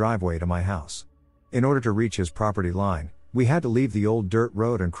down the driveway to my house. In order to reach his property line, we had to leave the old dirt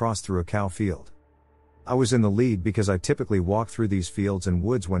road and cross through a cow field. I was in the lead because I typically walk through these fields and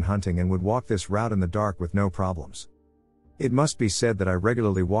woods when hunting and would walk this route in the dark with no problems. It must be said that I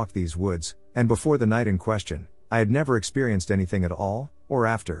regularly walked these woods, and before the night in question, I had never experienced anything at all, or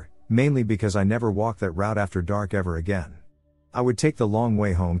after, mainly because I never walked that route after dark ever again. I would take the long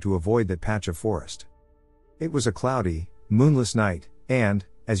way home to avoid that patch of forest. It was a cloudy, moonless night, and,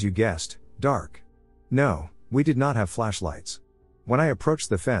 as you guessed, dark. No, we did not have flashlights. When I approached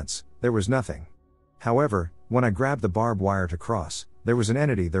the fence, there was nothing. However, when I grabbed the barbed wire to cross, there was an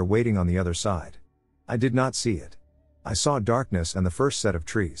entity there waiting on the other side. I did not see it. I saw darkness and the first set of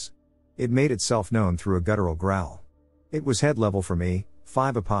trees. It made itself known through a guttural growl. It was head level for me,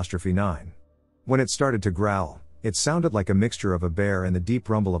 5'9". When it started to growl, it sounded like a mixture of a bear and the deep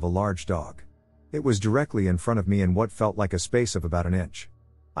rumble of a large dog. It was directly in front of me in what felt like a space of about an inch.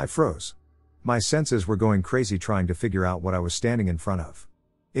 I froze. My senses were going crazy trying to figure out what I was standing in front of.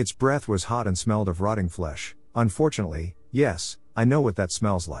 Its breath was hot and smelled of rotting flesh. Unfortunately, yes, I know what that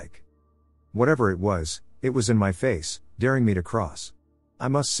smells like. Whatever it was in my face, daring me to cross. I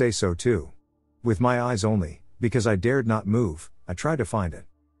must say so too. With my eyes only, because I dared not move, I tried to find it.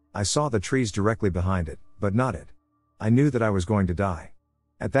 I saw the trees directly behind it, but not it. I knew that I was going to die.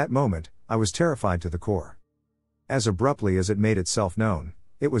 At that moment, I was terrified to the core. As abruptly as it made itself known,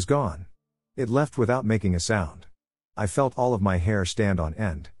 it was gone. It left without making a sound. I felt all of my hair stand on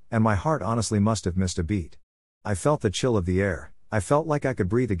end, and my heart honestly must have missed a beat. I felt the chill of the air, I felt like I could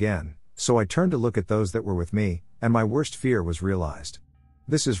breathe again, so I turned to look at those that were with me, and my worst fear was realized.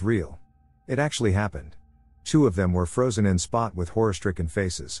 This is real. It actually happened. 2 of them were frozen in spot with horror-stricken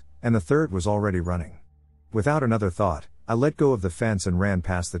faces, and the third was already running. Without another thought, I let go of the fence and ran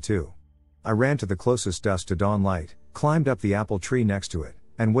past the 2. I ran to the closest dusk to dawn light, climbed up the apple tree next to it,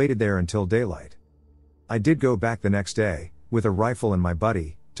 and waited there until daylight. I did go back the next day, with a rifle and my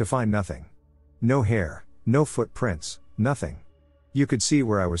buddy, to find nothing. No hair, no footprints, nothing. You could see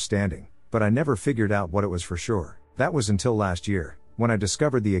where I was standing, but I never figured out what it was for sure. That was until last year, when I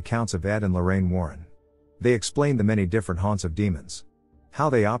discovered the accounts of Ed and Lorraine Warren. They explained the many different haunts of demons. How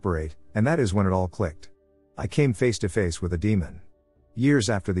they operate, and that is when it all clicked. I came face to face with a demon. Years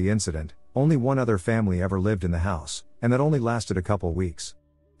after the incident, only one other family ever lived in the house, and that only lasted a couple weeks.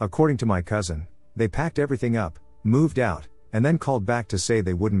 According to my cousin, they packed everything up, moved out, and then called back to say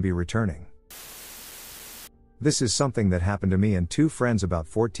they wouldn't be returning. This is something that happened to me and 2 friends about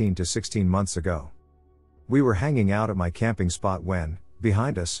 14 to 16 months ago. We were hanging out at my camping spot when,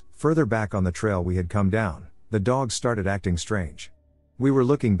 behind us, further back on the trail we had come down, the dogs started acting strange. We were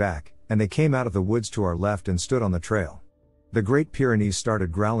looking back, and they came out of the woods to our left and stood on the trail. The Great Pyrenees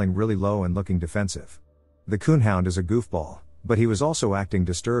started growling really low and looking defensive. The coonhound is a goofball, but he was also acting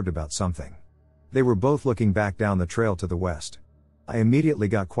disturbed about something. They were both looking back down the trail to the west. I immediately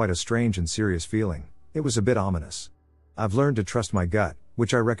got quite a strange and serious feeling. It was a bit ominous. I've learned to trust my gut,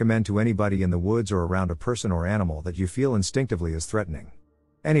 which I recommend to anybody in the woods or around a person or animal that you feel instinctively is threatening.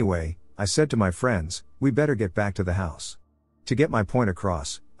 Anyway, I said to my friends, we better get back to the house. To get my point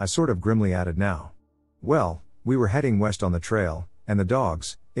across, I sort of grimly added now. Well, we were heading west on the trail, and the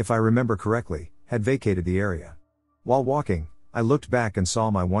dogs, if I remember correctly, had vacated the area. While walking, I looked back and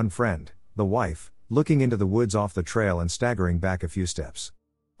saw my one friend, the wife, looking into the woods off the trail and staggering back a few steps.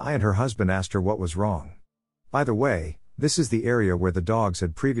 I and her husband asked her what was wrong. By the way, this is the area where the dogs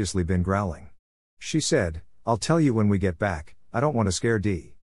had previously been growling. She said, I'll tell you when we get back, I don't want to scare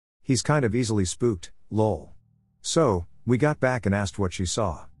D. He's kind of easily spooked, lol. So, we got back and asked what she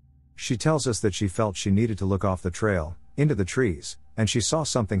saw. She tells us that she felt she needed to look off the trail, into the trees, and she saw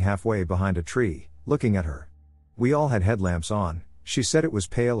something halfway behind a tree, looking at her. We all had headlamps on. She said it was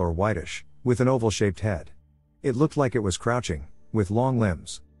pale or whitish, with an oval-shaped head. It looked like it was crouching, with long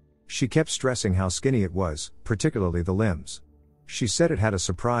limbs. She kept stressing how skinny it was, particularly the limbs. She said it had a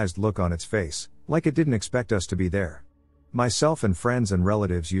surprised look on its face, like it didn't expect us to be there. Myself and friends and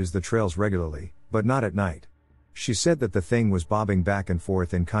relatives use the trails regularly, but not at night. She said that the thing was bobbing back and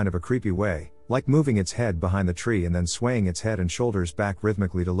forth in kind of a creepy way, like moving its head behind the tree and then swaying its head and shoulders back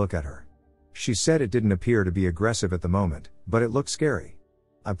rhythmically to look at her. She said it didn't appear to be aggressive at the moment, but it looked scary.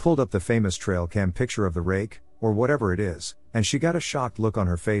 I pulled up the famous trail cam picture of the rake, or whatever it is, and she got a shocked look on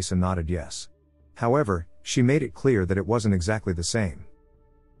her face and nodded yes. However, she made it clear that it wasn't exactly the same.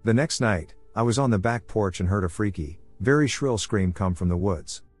 The next night, I was on the back porch and heard a freaky, very shrill scream come from the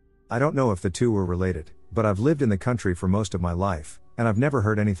woods. I don't know if the two were related, but I've lived in the country for most of my life, and I've never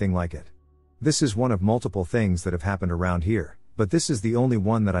heard anything like it. This is one of multiple things that have happened around here, but this is the only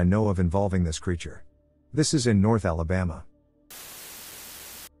one that I know of involving this creature. This is in North Alabama.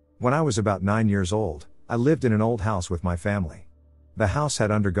 When I was about 9 years old, I lived in an old house with my family. The house had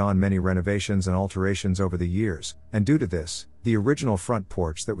undergone many renovations and alterations over the years, and due to this, the original front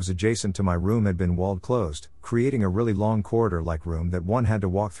porch that was adjacent to my room had been walled closed, creating a really long corridor-like room that one had to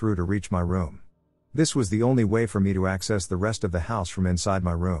walk through to reach my room. This was the only way for me to access the rest of the house from inside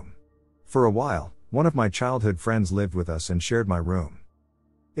my room. For a while, one of my childhood friends lived with us and shared my room.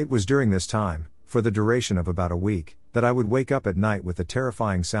 It was during this time, for the duration of about a week, that I would wake up at night with the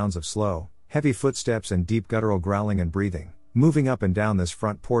terrifying sounds of slow, heavy footsteps and deep guttural growling and breathing, moving up and down this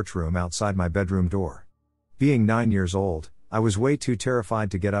front porch room outside my bedroom door. Being 9 years old, I was way too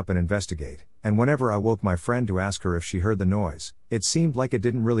terrified to get up and investigate, and whenever I woke my friend to ask her if she heard the noise, it seemed like it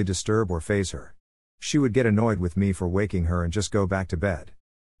didn't really disturb or faze her. She would get annoyed with me for waking her and just go back to bed.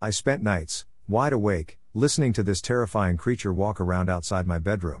 I spent nights, wide awake, listening to this terrifying creature walk around outside my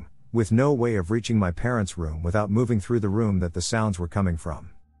bedroom, with no way of reaching my parents' room without moving through the room that the sounds were coming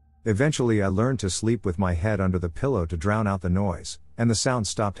from. Eventually I learned to sleep with my head under the pillow to drown out the noise, and the sound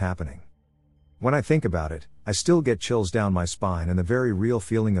stopped happening. When I think about it, I still get chills down my spine and the very real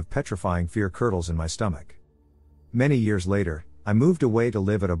feeling of petrifying fear curdles in my stomach. Many years later, I moved away to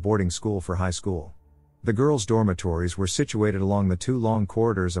live at a boarding school for high school. The girls' dormitories were situated along the two long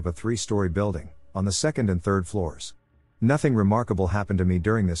corridors of a 3-story building, on the second and third floors. Nothing remarkable happened to me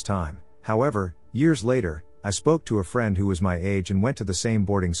during this time. However, years later, I spoke to a friend who was my age and went to the same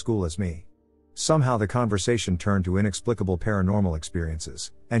boarding school as me. Somehow the conversation turned to inexplicable paranormal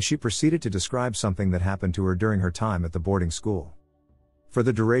experiences, and she proceeded to describe something that happened to her during her time at the boarding school. For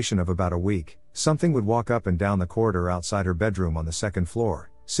the duration of about a week, something would walk up and down the corridor outside her bedroom on the second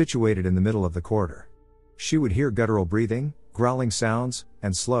floor, situated in the middle of the corridor. She would hear guttural breathing, growling sounds,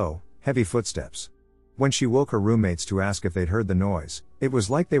 and slow, heavy footsteps. When she woke her roommates to ask if they'd heard the noise, it was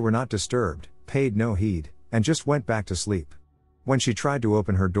like they were not disturbed, paid no heed, and just went back to sleep. When she tried to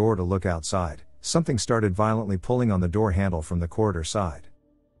open her door to look outside, something started violently pulling on the door handle from the corridor side.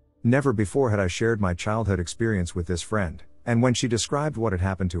 Never before had I shared my childhood experience with this friend, and when she described what had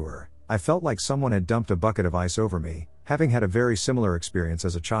happened to her, I felt like someone had dumped a bucket of ice over me, having had a very similar experience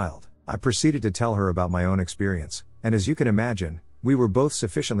as a child. I proceeded to tell her about my own experience, and as you can imagine, we were both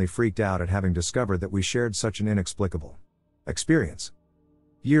sufficiently freaked out at having discovered that we shared such an inexplicable experience.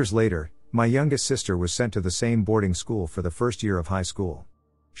 Years later, my youngest sister was sent to the same boarding school for the first year of high school.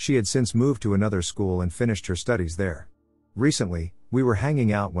 She had since moved to another school and finished her studies there. Recently, we were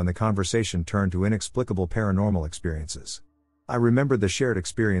hanging out when the conversation turned to inexplicable paranormal experiences. I remembered the shared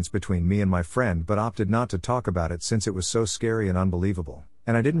experience between me and my friend but opted not to talk about it since it was so scary and unbelievable,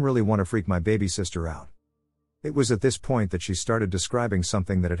 and I didn't really want to freak my baby sister out. It was at this point that she started describing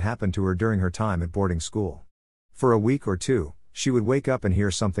something that had happened to her during her time at boarding school. For a week or two, she would wake up and hear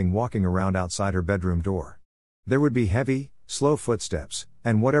something walking around outside her bedroom door. There would be heavy, slow footsteps,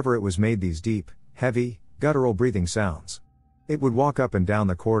 and whatever it was made these deep, heavy, guttural breathing sounds. It would walk up and down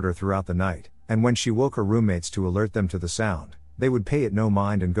the corridor throughout the night, and when she woke her roommates to alert them to the sound, they would pay it no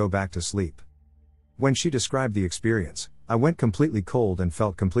mind and go back to sleep. When she described the experience, I went completely cold and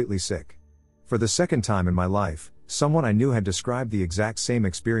felt completely sick. For the second time in my life, someone I knew had described the exact same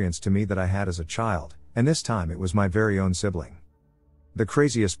experience to me that I had as a child, and this time it was my very own sibling. The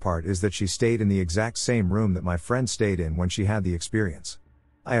craziest part is that she stayed in the exact same room that my friend stayed in when she had the experience.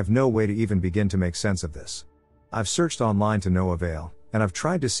 I have no way to even begin to make sense of this. I've searched online to no avail, and I've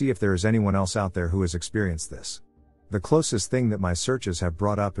tried to see if there is anyone else out there who has experienced this. The closest thing that my searches have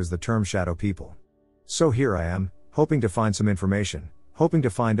brought up is the term shadow people. So here I am, hoping to find some information, hoping to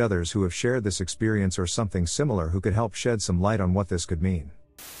find others who have shared this experience or something similar who could help shed some light on what this could mean.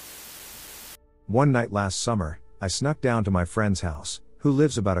 One night last summer, I snuck down to my friend's house, who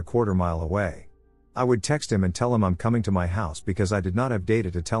lives about a quarter mile away. I would text him and tell him I'm coming to my house because I did not have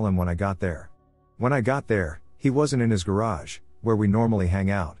data to tell him when I got there. When I got there, he wasn't in his garage, where we normally hang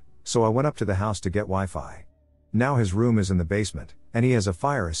out, so I went up to the house to get Wi-Fi. Now his room is in the basement, and he has a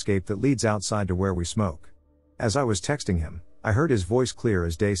fire escape that leads outside to where we smoke. As I was texting him, I heard his voice clear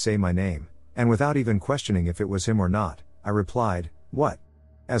as day say my name, and without even questioning if it was him or not, I replied, "What?"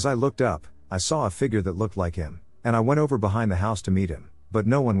 As I looked up, I saw a figure that looked like him, and I went over behind the house to meet him, but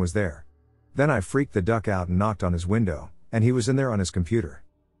no one was there. Then I freaked the duck out and knocked on his window, and he was in there on his computer.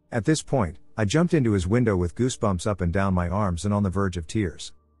 At this point, I jumped into his window with goosebumps up and down my arms and on the verge of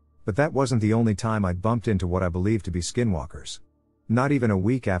tears. But that wasn't the only time I'd bumped into what I believed to be skinwalkers. Not even a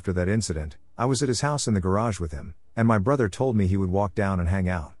week after that incident, I was at his house in the garage with him, and my brother told me he would walk down and hang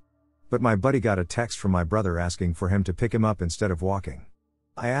out. But my buddy got a text from my brother asking for him to pick him up instead of walking.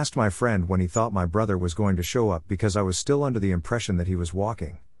 I asked my friend when he thought my brother was going to show up because I was still under the impression that he was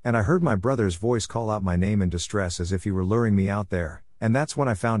walking, and I heard my brother's voice call out my name in distress as if he were luring me out there, and that's when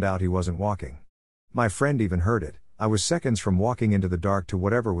I found out he wasn't walking. My friend even heard it. I was seconds from walking into the dark to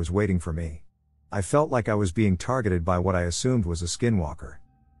whatever was waiting for me. I felt like I was being targeted by what I assumed was a skinwalker.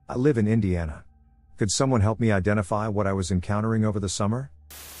 I live in Indiana. Could someone help me identify what I was encountering over the summer?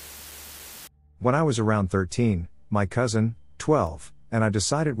 When I was around 13, my cousin, 12, and I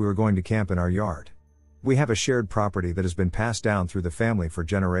decided we were going to camp in our yard. We have a shared property that has been passed down through the family for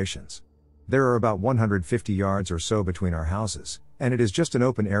generations. There are about 150 yards or so between our houses, and it is just an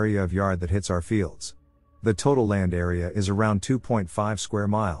open area of yard that hits our fields. The total land area is around 2.5 square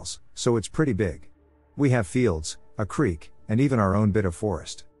miles, so it's pretty big. We have fields, a creek, and even our own bit of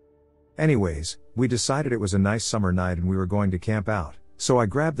forest. Anyways, we decided it was a nice summer night and we were going to camp out, so I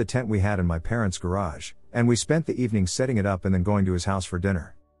grabbed the tent we had in my parents' garage, and we spent the evening setting it up and then going to his house for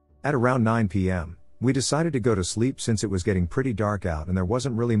dinner. At around 9 p.m., we decided to go to sleep since it was getting pretty dark out and there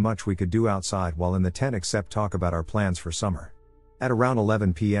wasn't really much we could do outside while in the tent except talk about our plans for summer. At around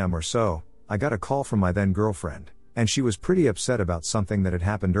 11 p.m. or so, I got a call from my then girlfriend, and she was pretty upset about something that had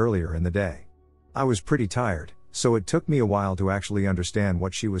happened earlier in the day. I was pretty tired, so it took me a while to actually understand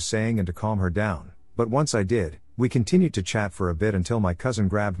what she was saying and to calm her down, but once I did, we continued to chat for a bit until my cousin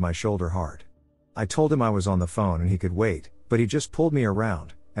grabbed my shoulder hard. I told him I was on the phone and he could wait, but he just pulled me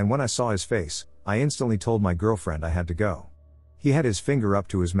around, and when I saw his face, I instantly told my girlfriend I had to go. He had his finger up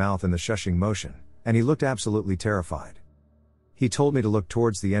to his mouth in the shushing motion, and he looked absolutely terrified. He told me to look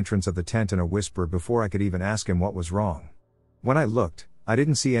towards the entrance of the tent in a whisper before I could even ask him what was wrong. When I looked, I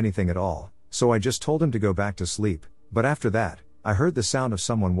didn't see anything at all, so I just told him to go back to sleep, but after that, I heard the sound of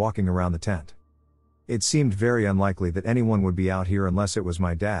someone walking around the tent. It seemed very unlikely that anyone would be out here unless it was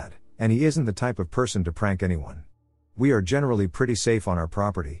my dad, and he isn't the type of person to prank anyone. We are generally pretty safe on our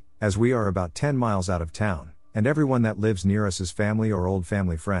property, as we are about 10 miles out of town, and everyone that lives near us is family or old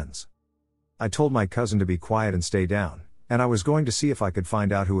family friends. I told my cousin to be quiet and stay down, and I was going to see if I could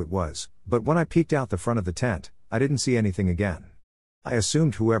find out who it was, but when I peeked out the front of the tent, I didn't see anything again. I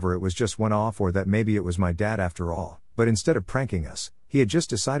assumed whoever it was just went off or that maybe it was my dad after all, but instead of pranking us, he had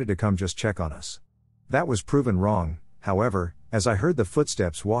just decided to come just check on us. That was proven wrong, however, as I heard the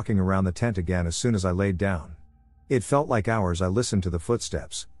footsteps walking around the tent again as soon as I laid down. It felt like hours I listened to the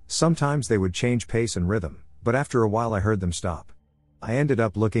footsteps. Sometimes they would change pace and rhythm, but after a while I heard them stop. I ended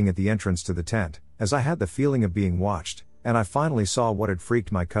up looking at the entrance to the tent, as I had the feeling of being watched, and I finally saw what had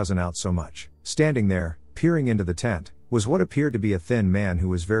freaked my cousin out so much. Standing there, peering into the tent, was what appeared to be a thin man who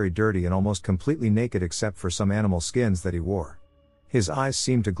was very dirty and almost completely naked except for some animal skins that he wore. His eyes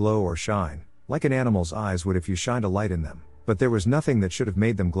seemed to glow or shine, like an animal's eyes would if you shined a light in them, but there was nothing that should have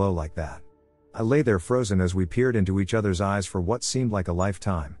made them glow like that. I lay there frozen as we peered into each other's eyes for what seemed like a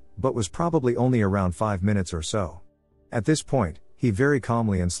lifetime, but was probably only around 5 minutes or so. At this point, he very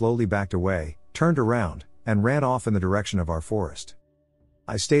calmly and slowly backed away, turned around, and ran off in the direction of our forest.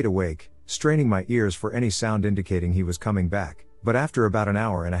 I stayed awake, straining my ears for any sound indicating he was coming back, but after about an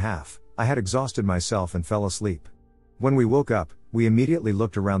hour and a half, I had exhausted myself and fell asleep. When we woke up, we immediately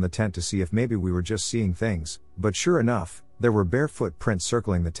looked around the tent to see if maybe we were just seeing things, but sure enough, there were barefoot prints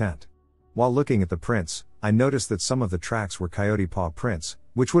circling the tent. While looking at the prints, I noticed that some of the tracks were coyote paw prints,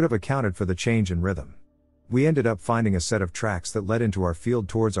 which would have accounted for the change in rhythm. We ended up finding a set of tracks that led into our field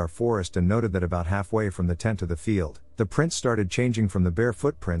towards our forest and noted that about halfway from the tent to the field, the prints started changing from the bare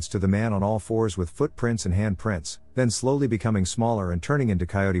footprints to the man on all fours with footprints and handprints, then slowly becoming smaller and turning into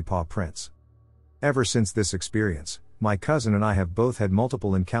coyote paw prints. Ever since this experience, my cousin and I have both had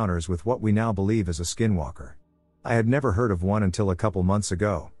multiple encounters with what we now believe is a skinwalker. I had never heard of one until a couple months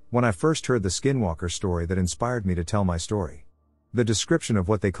ago, when I first heard the skinwalker story that inspired me to tell my story. The description of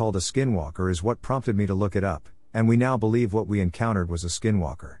what they called a skinwalker is what prompted me to look it up, and we now believe what we encountered was a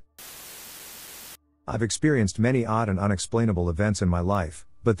skinwalker. I've experienced many odd and unexplainable events in my life,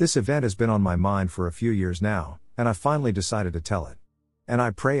 but this event has been on my mind for a few years now, and I finally decided to tell it. And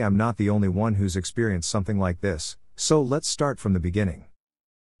I pray I'm not the only one who's experienced something like this, so let's start from the beginning.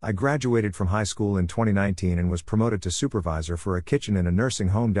 I graduated from high school in 2019 and was promoted to supervisor for a kitchen in a nursing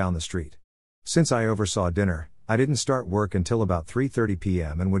home down the street. Since I oversaw dinner, I didn't start work until about 3:30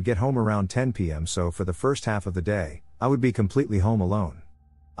 p.m. and would get home around 10 p.m. so for the first half of the day, I would be completely home alone.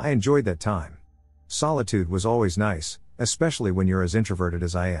 I enjoyed that time. Solitude was always nice, especially when you're as introverted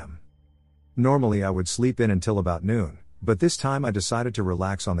as I am. Normally I would sleep in until about noon, but this time I decided to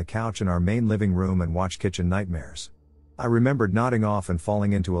relax on the couch in our main living room and watch Kitchen Nightmares. I remembered nodding off and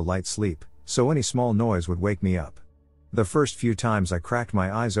falling into a light sleep, so any small noise would wake me up. The first few times I cracked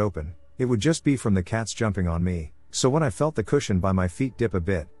my eyes open, it would just be from the cats jumping on me, so when I felt the cushion by my feet dip a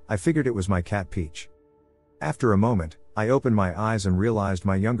bit, I figured it was my cat Peach. After a moment, I opened my eyes and realized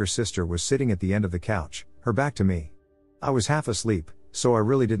my younger sister was sitting at the end of the couch, her back to me. I was half asleep, so I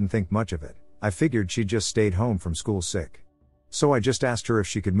really didn't think much of it. I figured she'd just stayed home from school sick. So I just asked her if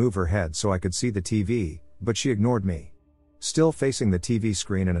she could move her head so I could see the TV, but she ignored me. Still facing the TV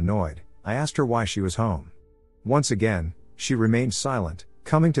screen and annoyed, I asked her why she was home. Once again, she remained silent,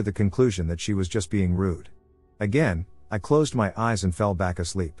 coming to the conclusion that she was just being rude. Again, I closed my eyes and fell back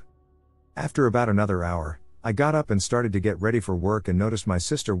asleep. After about another hour, I got up and started to get ready for work and noticed my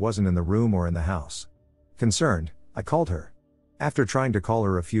sister wasn't in the room or in the house. Concerned, I called her. After trying to call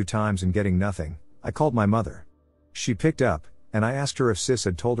her a few times and getting nothing, I called my mother. She picked up, and I asked her if Sis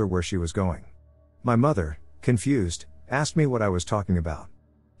had told her where she was going. My mother, confused, asked me what I was talking about.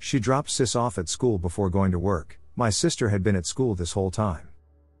 She dropped Sis off at school before going to work. My sister had been at school this whole time.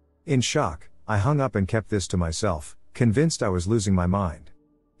 In shock, I hung up and kept this to myself, convinced I was losing my mind.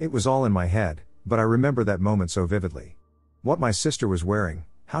 It was all in my head, but I remember that moment so vividly. What my sister was wearing,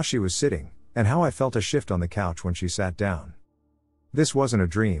 how she was sitting, and how I felt a shift on the couch when she sat down. This wasn't a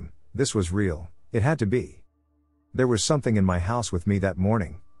dream, this was real, it had to be. There was something in my house with me that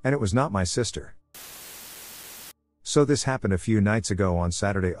morning, and it was not my sister. So this happened a few nights ago on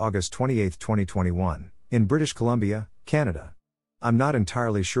Saturday, August 28, 2021, in British Columbia, Canada. I'm not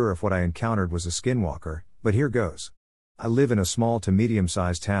entirely sure if what I encountered was a skinwalker, but here goes. I live in a small to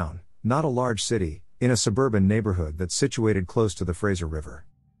medium-sized town, not a large city, in a suburban neighborhood that's situated close to the Fraser River.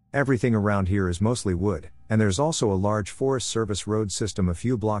 Everything around here is mostly wood, and there's also a large Forest Service road system a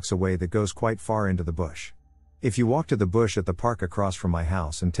few blocks away that goes quite far into the bush. If you walk to the bush at the park across from my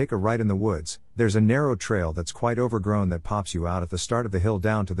house and take a right in the woods, there's a narrow trail that's quite overgrown that pops you out at the start of the hill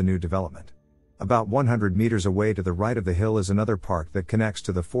down to the new development. About 100 meters away to the right of the hill is another park that connects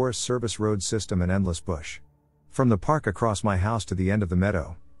to the Forest Service road system and endless bush. From the park across my house to the end of the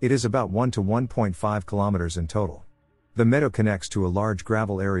meadow, it is about 1 to 1.5 kilometers in total. The meadow connects to a large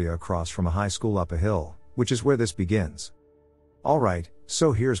gravel area across from a high school up a hill, which is where this begins. Alright,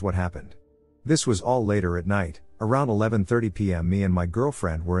 so here's what happened. This was all later at night, around 11:30 p.m. Me and my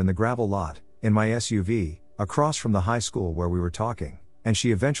girlfriend were in the gravel lot, in my SUV, across from the high school where we were talking, and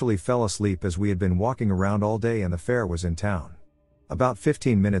she eventually fell asleep as we had been walking around all day and the fair was in town. About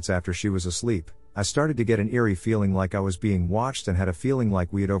 15 minutes after she was asleep, I started to get an eerie feeling like I was being watched and had a feeling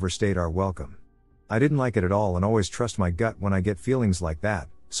like we had overstayed our welcome. I didn't like it at all and always trust my gut when I get feelings like that,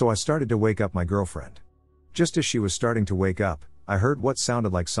 so I started to wake up my girlfriend. Just as she was starting to wake up, I heard what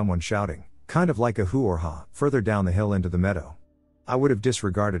sounded like someone shouting, kind of like a hoo or ha, further down the hill into the meadow. I would have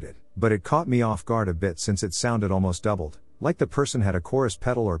disregarded it, but it caught me off guard a bit since it sounded almost doubled, like the person had a chorus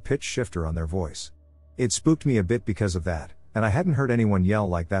pedal or pitch shifter on their voice. It spooked me a bit because of that, and I hadn't heard anyone yell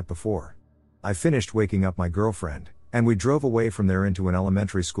like that before. I finished waking up my girlfriend, and we drove away from there into an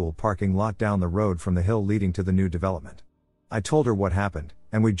elementary school parking lot down the road from the hill leading to the new development. I told her what happened,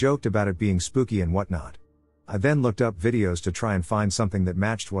 and we joked about it being spooky and whatnot. I then looked up videos to try and find something that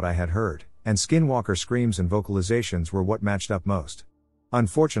matched what I had heard, and skinwalker screams and vocalizations were what matched up most.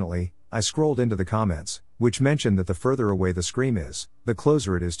 Unfortunately, I scrolled into the comments, which mentioned that the further away the scream is, the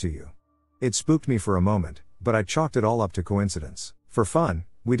closer it is to you. It spooked me for a moment, but I chalked it all up to coincidence. For fun,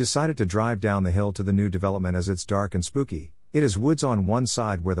 we decided to drive down the hill to the new development as it's dark and spooky. It is woods on one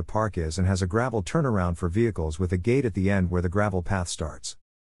side where the park is and has a gravel turnaround for vehicles with a gate at the end where the gravel path starts.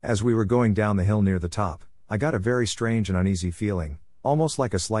 As we were going down the hill near the top, I got a very strange and uneasy feeling, almost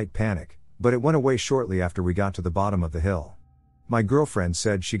like a slight panic, but it went away shortly after we got to the bottom of the hill. My girlfriend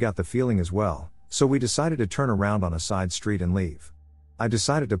said she got the feeling as well, so we decided to turn around on a side street and leave. I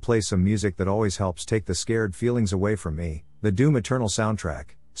decided to play some music that always helps take the scared feelings away from me, the Doom Eternal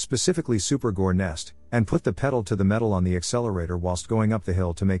soundtrack, specifically Super Gore Nest, and put the pedal to the metal on the accelerator whilst going up the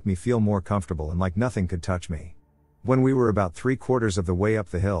hill to make me feel more comfortable and like nothing could touch me. When we were about 3/4 of the way up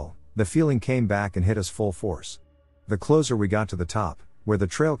the hill, the feeling came back and hit us full force. The closer we got to the top, where the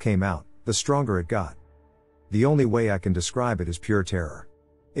trail came out, the stronger it got. The only way I can describe it is pure terror.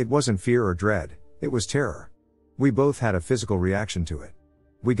 It wasn't fear or dread, it was terror. We both had a physical reaction to it.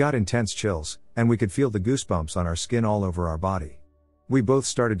 We got intense chills, and we could feel the goosebumps on our skin all over our body. We both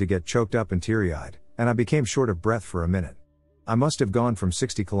started to get choked up and teary-eyed, and I became short of breath for a minute. I must have gone from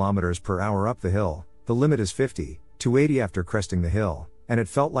 60 km/h up the hill, the limit is 50, to 80 after cresting the hill, and it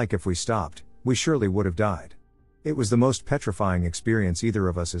felt like if we stopped, we surely would have died. It was the most petrifying experience either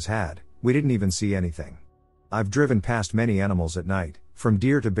of us has had. We didn't even see anything. I've driven past many animals at night, from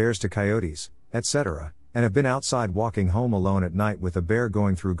deer to bears to coyotes, etc., and have been outside walking home alone at night with a bear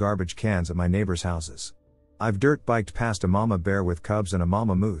going through garbage cans at my neighbors' houses. I've dirt biked past a mama bear with cubs and a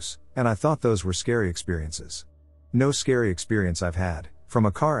mama moose, and I thought those were scary experiences. No scary experience I've had, from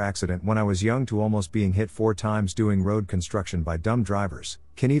a car accident when I was young to almost being hit 4 times doing road construction by dumb drivers,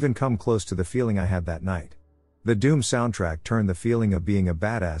 can even come close to the feeling I had that night. The Doom soundtrack turned the feeling of being a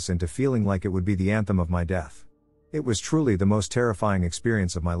badass into feeling like it would be the anthem of my death. It was truly the most terrifying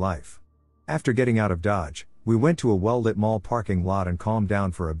experience of my life. After getting out of Dodge, we went to a well-lit mall parking lot and calmed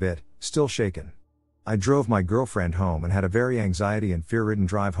down for a bit, still shaken. I drove my girlfriend home and had a very anxiety and fear-ridden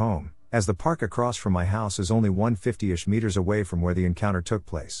drive home, as the park across from my house is only 150-ish meters away from where the encounter took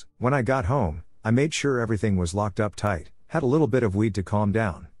place. When I got home, I made sure everything was locked up tight, had a little bit of weed to calm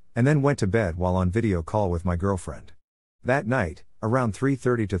down, and then went to bed while on video call with my girlfriend. That night, around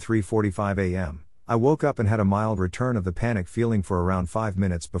 3:30 to 3:45 a.m., I woke up and had a mild return of the panic feeling for around 5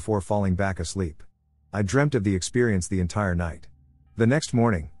 minutes before falling back asleep. I dreamt of the experience the entire night. The next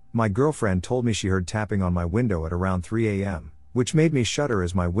morning, my girlfriend told me she heard tapping on my window at around 3 a.m., which made me shudder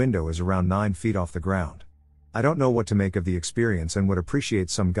as my window is around 9 feet off the ground. I don't know what to make of the experience and would appreciate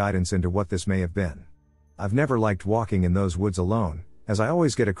some guidance into what this may have been. I've never liked walking in those woods alone, as I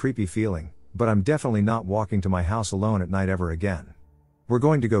always get a creepy feeling, but I'm definitely not walking to my house alone at night ever again. We're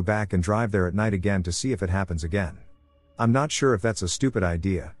going to go back and drive there at night again to see if it happens again. I'm not sure if that's a stupid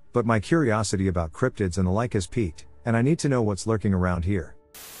idea, but my curiosity about cryptids and the like has piqued, and I need to know what's lurking around here.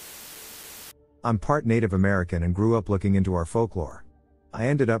 I'm part Native American and grew up looking into our folklore. I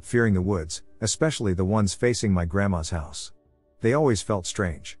ended up fearing the woods, especially the ones facing my grandma's house. They always felt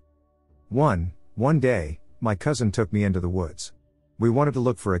strange. One day, my cousin took me into the woods. We wanted to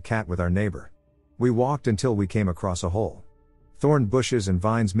look for a cat with our neighbor. We walked until we came across a hole. Thorn bushes and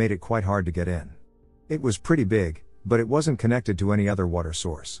vines made it quite hard to get in. It was pretty big, but it wasn't connected to any other water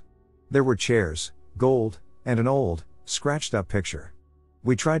source. There were chairs, gold, and an old, scratched up picture.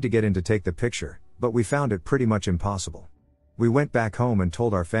 We tried to get in to take the picture, but we found it pretty much impossible. We went back home and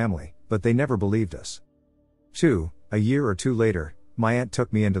told our family, but they never believed us. A year or two later, my aunt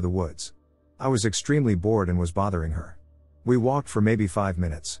took me into the woods. I was extremely bored and was bothering her. We walked for maybe 5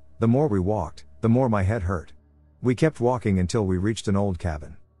 minutes. The more we walked, the more my head hurt. We kept walking until we reached an old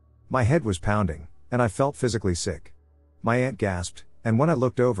cabin. My head was pounding, and I felt physically sick. My aunt gasped, and when I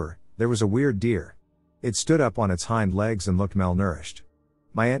looked over, there was a weird deer. It stood up on its hind legs and looked malnourished.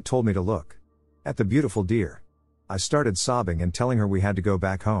 My aunt told me to look at the beautiful deer. I started sobbing and telling her we had to go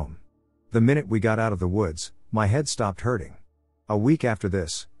back home. The minute we got out of the woods, my head stopped hurting. A week after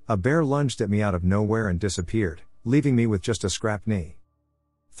this, a bear lunged at me out of nowhere and disappeared, leaving me with just a scrapped knee.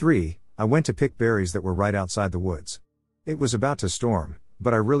 I went to pick berries that were right outside the woods. It was about to storm,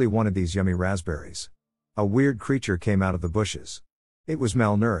 but I really wanted these yummy raspberries. A weird creature came out of the bushes. It was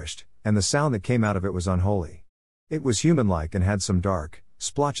malnourished, and the sound that came out of it was unholy. It was human-like and had some dark,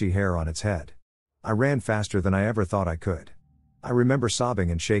 splotchy hair on its head. I ran faster than I ever thought I could. I remember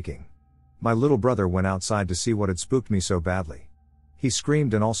sobbing and shaking. My little brother went outside to see what had spooked me so badly. He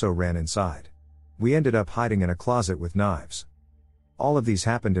screamed and also ran inside. We ended up hiding in a closet with knives. All of these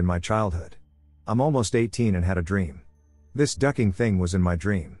happened in my childhood. I'm almost 18 and had a dream. This ducking thing was in my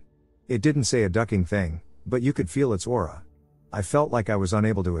dream. It didn't say a ducking thing, but you could feel its aura. I felt like I was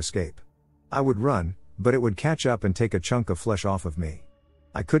unable to escape. I would run, but it would catch up and take a chunk of flesh off of me.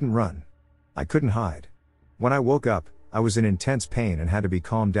 I couldn't run. I couldn't hide. When I woke up, I was in intense pain and had to be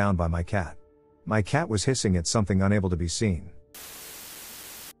calmed down by my cat. My cat was hissing at something unable to be seen.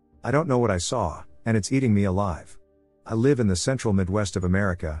 I don't know what I saw, and it's eating me alive. I live in the central Midwest of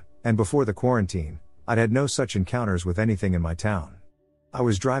America, and before the quarantine, I'd had no such encounters with anything in my town. I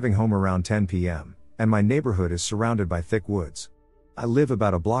was driving home around 10 p.m., and my neighborhood is surrounded by thick woods. I live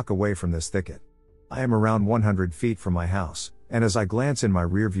about a block away from this thicket. I am around 100 feet from my house, and as I glance in my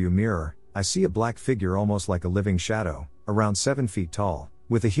rearview mirror, I see a black figure almost like a living shadow, around 7 feet tall,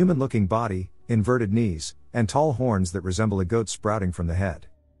 with a human-looking body, inverted knees, and tall horns that resemble a goat sprouting from the head.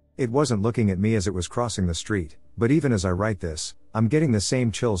 It wasn't looking at me as it was crossing the street, but even as I write this, I'm getting the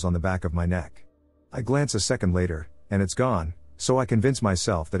same chills on the back of my neck. I glance a second later, and it's gone, so I convince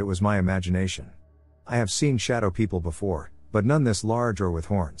myself that it was my imagination. I have seen shadow people before, but none this large or with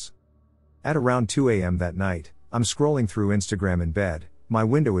horns. At around 2 a.m. that night, I'm scrolling through Instagram in bed, my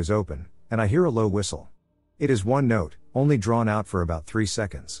window is open, and I hear a low whistle. It is one note, only drawn out for about 3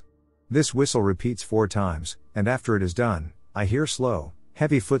 seconds. This whistle repeats 4 times, and after it is done, I hear slow,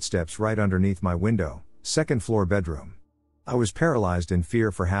 heavy footsteps right underneath my window, second floor bedroom. I was paralyzed in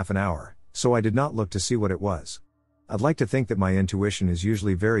fear for half an hour, so I did not look to see what it was. I'd like to think that my intuition is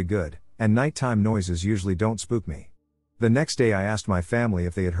usually very good, and nighttime noises usually don't spook me. The next day I asked my family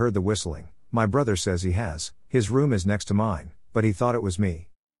if they had heard the whistling. My brother says he has, his room is next to mine, but he thought it was me.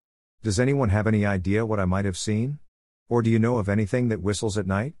 Does anyone have any idea what I might have seen? Or do you know of anything that whistles at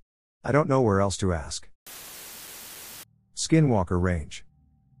night? I don't know where else to ask. Skinwalker Range.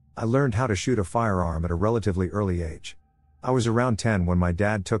 I learned how to shoot a firearm at a relatively early age. I was around 10 when my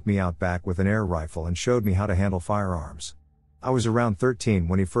dad took me out back with an air rifle and showed me how to handle firearms. I was around 13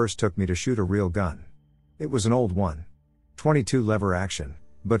 when he first took me to shoot a real gun. It was an old one. 22 lever action,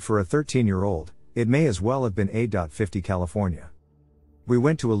 but for a 13-year-old, it may as well have been .50 California. We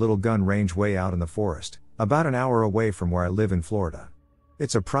went to a little gun range way out in the forest, about an hour away from where I live in Florida.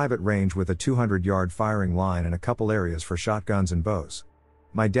 It's a private range with a 200-yard firing line and a couple areas for shotguns and bows.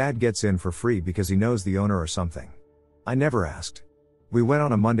 My dad gets in for free because he knows the owner or something. I never asked. We went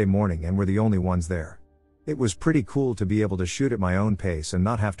on a Monday morning and were the only ones there. It was pretty cool to be able to shoot at my own pace and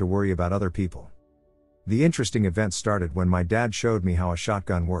not have to worry about other people. The interesting event started when my dad showed me how a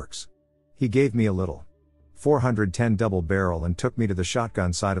shotgun works. He gave me a little .410 double barrel and took me to the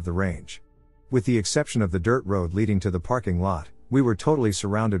shotgun side of the range. With the exception of the dirt road leading to the parking lot, we were totally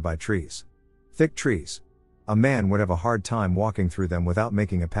surrounded by trees. Thick trees. A man would have a hard time walking through them without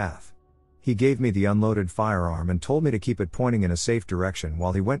making a path. He gave me the unloaded firearm and told me to keep it pointing in a safe direction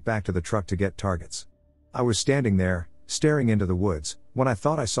while he went back to the truck to get targets. I was standing there, staring into the woods, when I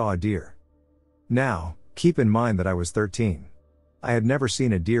thought I saw a deer. Now, keep in mind that I was 13. I had never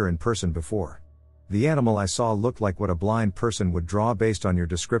seen a deer in person before. The animal I saw looked like what a blind person would draw based on your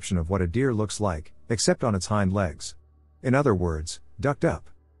description of what a deer looks like, except on its hind legs. In other words, ducked up.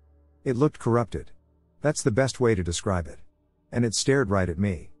 It looked corrupted. That's the best way to describe it. And it stared right at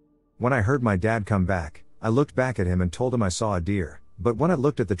me. When I heard my dad come back, I looked back at him and told him I saw a deer, but when I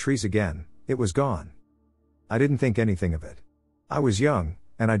looked at the trees again, it was gone. I didn't think anything of it. I was young,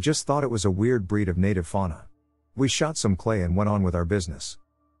 and I just thought it was a weird breed of native fauna. We shot some clay and went on with our business.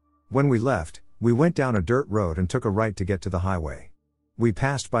 When we left, we went down a dirt road and took a right to get to the highway. We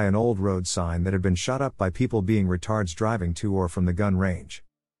passed by an old road sign that had been shot up by people being retards driving to or from the gun range.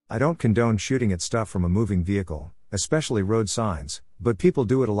 I don't condone shooting at stuff from a moving vehicle, especially road signs, but people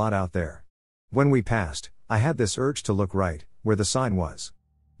do it a lot out there. When we passed, I had this urge to look right, where the sign was.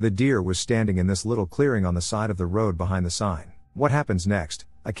 The deer was standing in this little clearing on the side of the road behind the sign. What happens next,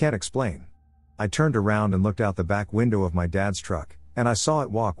 I can't explain. I turned around and looked out the back window of my dad's truck, and I saw it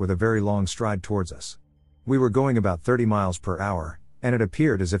walk with a very long stride towards us. We were going about 30 miles per hour, and it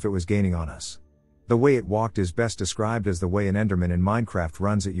appeared as if it was gaining on us. The way it walked is best described as the way an Enderman in Minecraft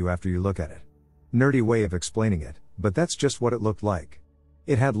runs at you after you look at it. Nerdy way of explaining it, but that's just what it looked like.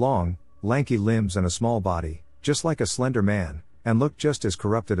 It had long, lanky limbs and a small body, just like a slender man, and looked just as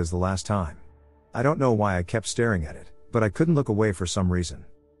corrupted as the last time. I don't know why I kept staring at it, but I couldn't look away for some reason.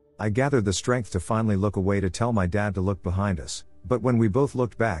 I gathered the strength to finally look away to tell my dad to look behind us, but when we both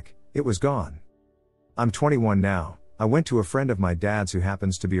looked back, it was gone. I'm 21 now. I went to a friend of my dad's who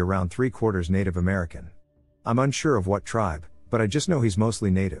happens to be around 3/4 Native American. I'm unsure of what tribe, but I just know he's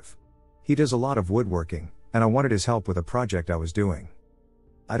mostly native. He does a lot of woodworking, and I wanted his help with a project I was doing.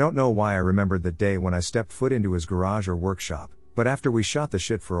 I don't know why I remembered that day when I stepped foot into his garage or workshop, but after we shot the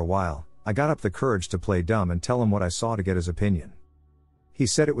shit for a while, I got up the courage to play dumb and tell him what I saw to get his opinion. He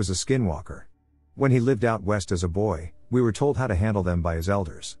said it was a skinwalker. When he lived out west as a boy, we were told how to handle them by his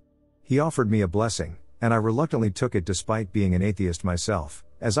elders. He offered me a blessing, and I reluctantly took it despite being an atheist myself,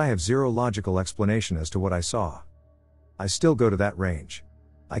 as I have zero logical explanation as to what I saw. I still go to that range.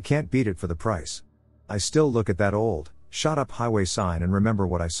 I can't beat it for the price. I still look at that old, shot up highway sign and remember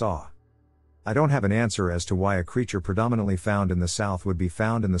what I saw. I don't have an answer as to why a creature predominantly found in the South would be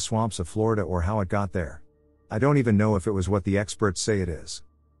found in the swamps of Florida or how it got there. I don't even know if it was what the experts say it is.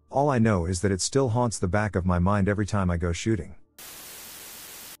 All I know is that it still haunts the back of my mind every time I go shooting.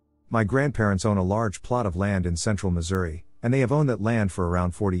 My grandparents own a large plot of land in central Missouri, and they have owned that land for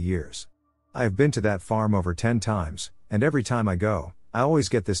around 40 years. I have been to that farm over 10 times, and every time I go, I always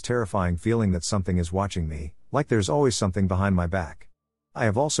get this terrifying feeling that something is watching me, like there's always something behind my back. I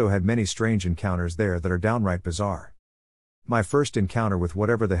have also had many strange encounters there that are downright bizarre. My first encounter with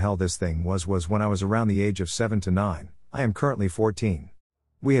whatever the hell this thing was when I was around the age of 7 to 9, I am currently 14.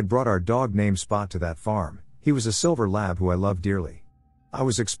 We had brought our dog named Spot to that farm. He was a silver lab who I loved dearly. I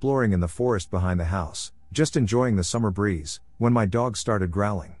was exploring in the forest behind the house, just enjoying the summer breeze, when my dog started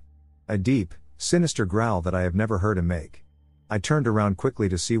growling. A deep, sinister growl that I have never heard him make. I turned around quickly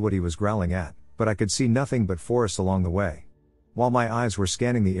to see what he was growling at, but I could see nothing but forest along the way. While my eyes were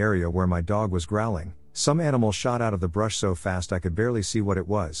scanning the area where my dog was growling, some animal shot out of the brush so fast I could barely see what it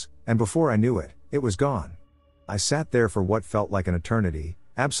was, and before I knew it, it was gone. I sat there for what felt like an eternity,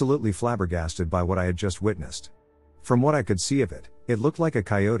 absolutely flabbergasted by what I had just witnessed. From what I could see of it, it looked like a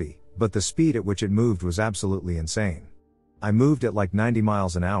coyote, but the speed at which it moved was absolutely insane. I moved at like 90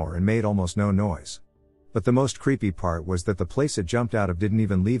 miles an hour and made almost no noise. But the most creepy part was that the place it jumped out of didn't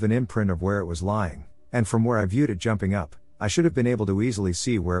even leave an imprint of where it was lying, and from where I viewed it jumping up, I should have been able to easily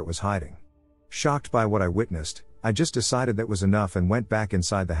see where it was hiding. Shocked by what I witnessed, I just decided that was enough and went back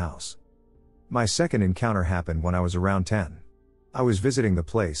inside the house. My second encounter happened when I was around 10. I was visiting the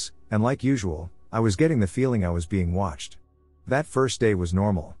place, and like usual, I was getting the feeling I was being watched. That first day was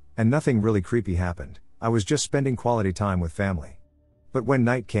normal, and nothing really creepy happened. I was just spending quality time with family. But when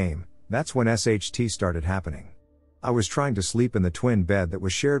night came, that's when SHT started happening. I was trying to sleep in the twin bed that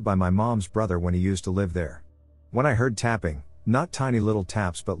was shared by my mom's brother when he used to live there. When I heard tapping, not tiny little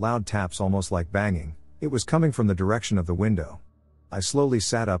taps but loud taps almost like banging, it was coming from the direction of the window. I slowly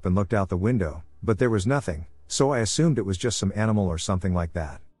sat up and looked out the window, but there was nothing, so I assumed it was just some animal or something like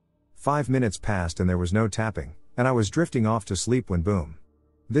that. 5 minutes passed and there was no tapping, and I was drifting off to sleep when boom.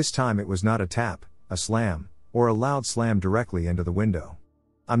 This time it was not a tap, a slam, or a loud slam directly into the window.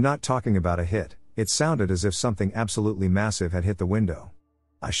 I'm not talking about a hit, it sounded as if something absolutely massive had hit the window.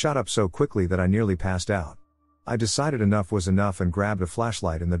 I shot up so quickly that I nearly passed out. I decided enough was enough and grabbed a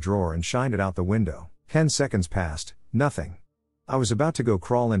flashlight in the drawer and shined it out the window. 10 seconds passed, nothing. I was about to go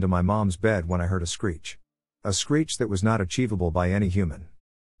crawl into my mom's bed when I heard a screech. A screech that was not achievable by any human.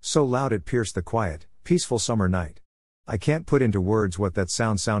 So loud it pierced the quiet, peaceful summer night. I can't put into words what that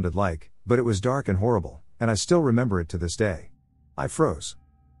sound sounded like, but it was dark and horrible, and I still remember it to this day. I froze.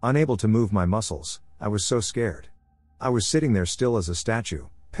 Unable to move my muscles, I was so scared. I was sitting there still as a statue,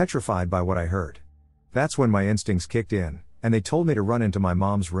 petrified by what I heard. That's when my instincts kicked in, and they told me to run into my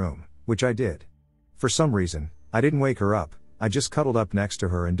mom's room, which I did. For some reason, I didn't wake her up, I just cuddled up next to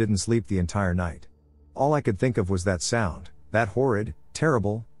her and didn't sleep the entire night. All I could think of was that sound, that horrid,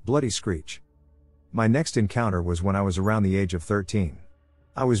 terrible, bloody screech. My next encounter was when I was around the age of 13.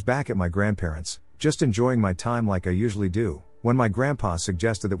 I was back at my grandparents', just enjoying my time like I usually do, when my grandpa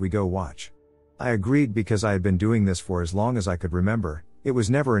suggested that we go watch. I agreed because I had been doing this for as long as I could remember, it was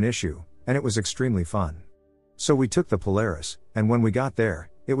never an issue, and it was extremely fun. So we took the Polaris, and when we got there,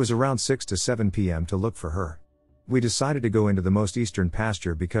 it was around 6 to 7 p.m. to look for her. We decided to go into the most eastern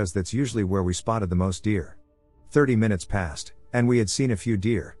pasture because that's usually where we spotted the most deer. 30 minutes passed, and we had seen a few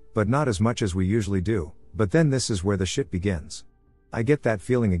deer, but not as much as we usually do, but then this is where the shit begins. I get that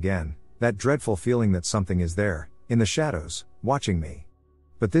feeling again, that dreadful feeling that something is there, in the shadows, watching me.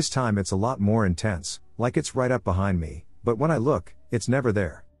 But this time it's a lot more intense, like it's right up behind me, but when I look, it's never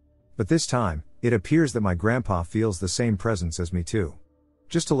there. But this time, it appears that my grandpa feels the same presence as me too.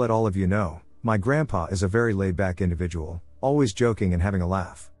 Just to let all of you know, my grandpa is a very laid-back individual, always joking and having a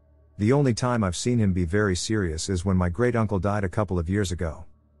laugh. The only time I've seen him be very serious is when my great-uncle died a couple of years ago.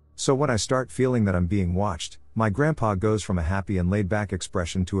 So when I start feeling that I'm being watched, my grandpa goes from a happy and laid-back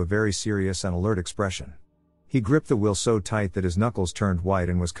expression to a very serious and alert expression. He gripped the wheel so tight that his knuckles turned white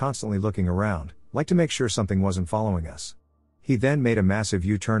and was constantly looking around, like to make sure something wasn't following us. He then made a massive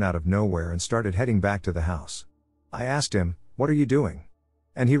U-turn out of nowhere and started heading back to the house. I asked him, "What are you doing?"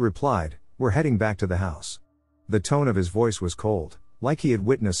 And he replied, "We're heading back to the house." The tone of his voice was cold, like he had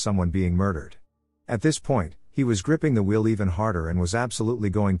witnessed someone being murdered. At this point, he was gripping the wheel even harder and was absolutely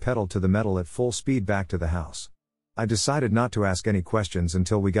going pedal to the metal at full speed back to the house. I decided not to ask any questions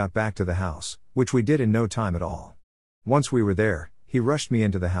until we got back to the house, which we did in no time at all. Once we were there, he rushed me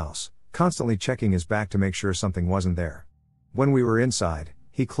into the house, constantly checking his back to make sure something wasn't there. When we were inside,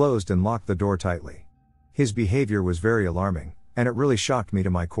 he closed and locked the door tightly. His behavior was very alarming, and it really shocked me to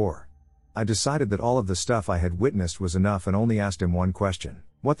my core. I decided that all of the stuff I had witnessed was enough and only asked him one question: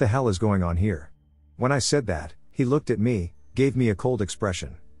 "What the hell is going on here?" When I said that, he looked at me, gave me a cold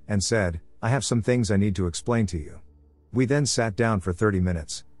expression, and said, "I have some things I need to explain to you." We then sat down for 30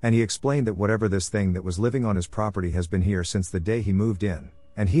 minutes, and he explained that whatever this thing that was living on his property has been here since the day he moved in,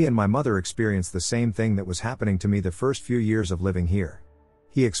 and he and my mother experienced the same thing that was happening to me the first few years of living here.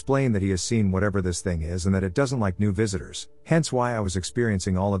 He explained that he has seen whatever this thing is and that it doesn't like new visitors, hence why I was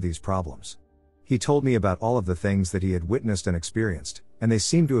experiencing all of these problems. He told me about all of the things that he had witnessed and experienced, and they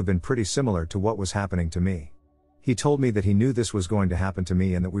seemed to have been pretty similar to what was happening to me. He told me that he knew this was going to happen to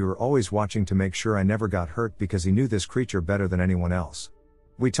me and that we were always watching to make sure I never got hurt because he knew this creature better than anyone else.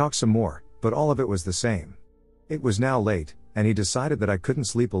 We talked some more, but all of it was the same. It was now late, and he decided that I couldn't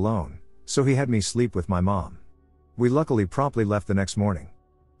sleep alone, so he had me sleep with my mom. We luckily promptly left the next morning.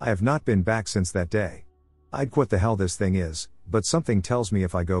 I have not been back since that day. I'd what the hell this thing is, but something tells me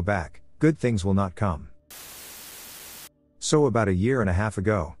if I go back, good things will not come. So about a year and a half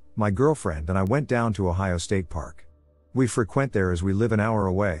ago, my girlfriend and I went down to Ohio State Park. We frequent there as we live an hour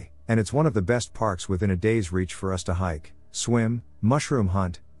away, and it's one of the best parks within a day's reach for us to hike, swim, mushroom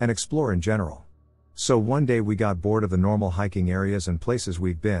hunt, and explore in general. So one day we got bored of the normal hiking areas and places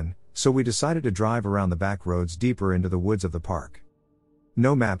we've been, so we decided to drive around the back roads deeper into the woods of the park.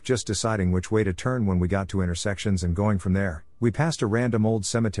 No map, just deciding which way to turn when we got to intersections and going from there. We passed a random old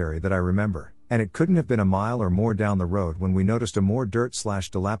cemetery that I remember, and it couldn't have been a mile or more down the road when we noticed a more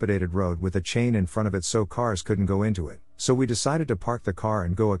dirt/dilapidated road with a chain in front of it so cars couldn't go into it, so we decided to park the car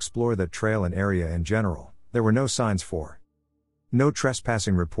and go explore that trail and area in general. There were no signs for no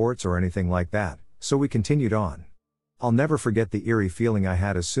trespassing reports or anything like that, so we continued on. I'll never forget the eerie feeling I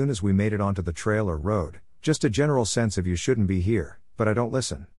had as soon as we made it onto the trail or road, just a general sense of you shouldn't be here, but I don't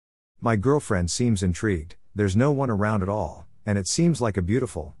listen. My girlfriend seems intrigued, there's no one around at all, and it seems like a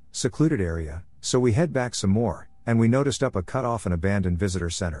beautiful, secluded area, so we head back some more, and we noticed up a cut-off an abandoned visitor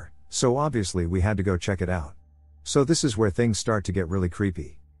center, so obviously we had to go check it out. So this is where things start to get really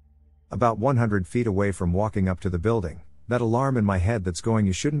creepy. About 100 feet away from walking up to the building, that alarm in my head that's going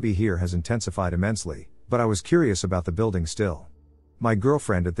you shouldn't be here has intensified immensely, but I was curious about the building still. My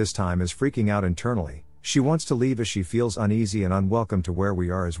girlfriend at this time is freaking out internally. She wants to leave as she feels uneasy and unwelcome to where we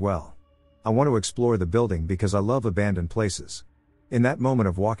are as well. I want to explore the building because I love abandoned places. In that moment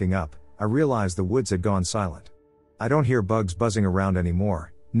of walking up, I realized the woods had gone silent. I don't hear bugs buzzing around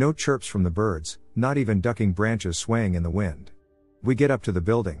anymore, no chirps from the birds, not even ducking branches swaying in the wind. We get up to the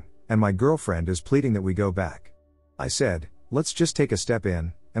building, and my girlfriend is pleading that we go back. I said, let's just take a step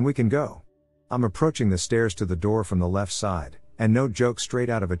in, and we can go. I'm approaching the stairs to the door from the left side, and no joke, straight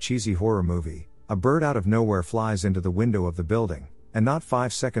out of a cheesy horror movie, a bird out of nowhere flies into the window of the building, and not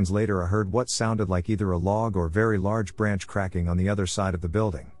 5 seconds later I heard what sounded like either a log or very large branch cracking on the other side of the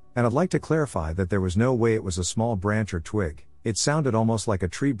building. And I'd like to clarify that there was no way it was a small branch or twig, it sounded almost like a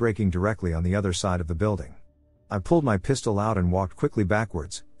tree breaking directly on the other side of the building. I pulled my pistol out and walked quickly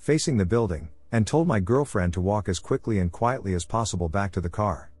backwards, facing the building, and told my girlfriend to walk as quickly and quietly as possible back to the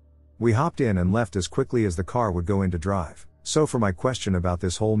car. We hopped in and left as quickly as the car would go into drive. So for my question about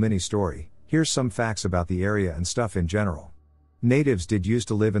this whole mini story, here's some facts about the area and stuff in general. Natives did used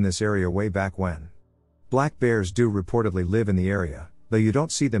to live in this area way back when. Black bears do reportedly live in the area, though you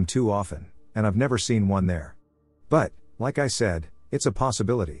don't see them too often, and I've never seen one there. But, like I said, it's a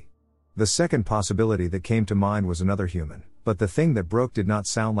possibility. The second possibility that came to mind was another human, but the thing that broke did not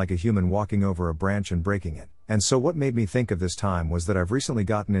sound like a human walking over a branch and breaking it, and so what made me think of this time was that I've recently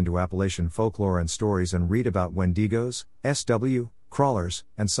gotten into Appalachian folklore and stories and read about Wendigos, SW, crawlers,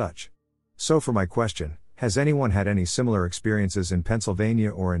 and such. So for my question, has anyone had any similar experiences in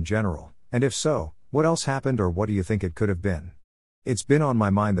Pennsylvania or in general, and if so, what else happened or what do you think it could have been? It's been on my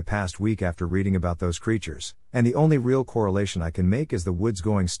mind the past week after reading about those creatures, and the only real correlation I can make is the woods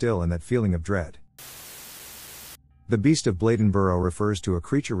going still and that feeling of dread. The Beast of Bladenboro refers to a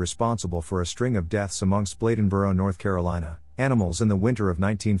creature responsible for a string of deaths amongst Bladenboro, North Carolina, animals in the winter of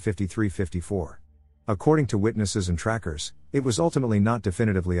 1953-54. According to witnesses and trackers, it was ultimately not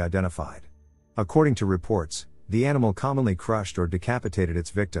definitively identified. According to reports, the animal commonly crushed or decapitated its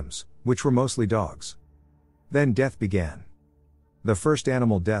victims, which were mostly dogs. Then death began. The first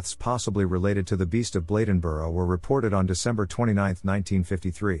animal deaths possibly related to the Beast of Bladenboro were reported on December 29,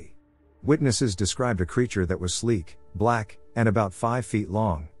 1953. Witnesses described a creature that was sleek, black, and about 5 feet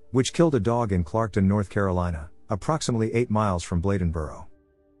long, which killed a dog in Clarkton, North Carolina, approximately 8 miles from Bladenboro.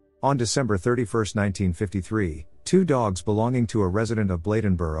 On December 31, 1953, 2 dogs belonging to a resident of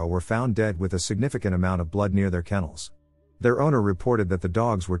Bladenboro were found dead with a significant amount of blood near their kennels. Their owner reported that the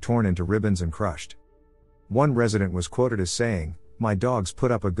dogs were torn into ribbons and crushed. One resident was quoted as saying, "My dogs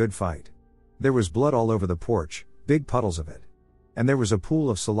put up a good fight. There was blood all over the porch, big puddles of it. And there was a pool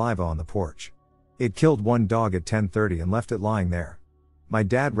of saliva on the porch. It killed one dog at 10:30 and left it lying there. My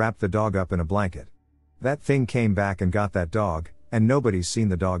dad wrapped the dog up in a blanket. That thing came back and got that dog, and nobody's seen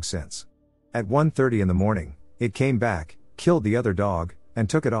the dog since. At 1:30 in the morning, it came back, killed the other dog, and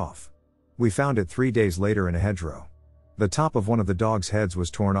took it off. We found it 3 days later in a hedgerow. The top of one of the dog's heads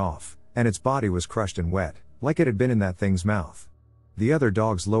was torn off, and its body was crushed and wet, like it had been in that thing's mouth. The other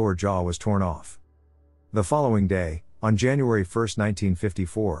dog's lower jaw was torn off. The following day, on January 1,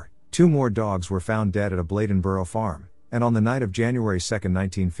 1954, 2 more dogs were found dead at a Bladenboro farm, and on the night of January 2,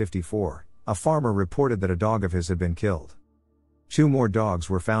 1954, a farmer reported that a dog of his had been killed. 2 more dogs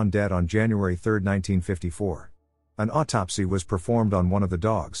were found dead on January 3, 1954. An autopsy was performed on one of the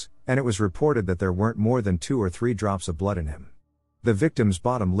dogs, and it was reported that there weren't more than 2 or 3 drops of blood in him. The victim's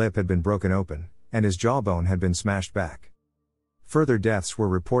bottom lip had been broken open, and his jawbone had been smashed back. Further deaths were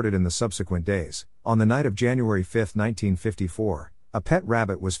reported in the subsequent days. On the night of January 5, 1954, a pet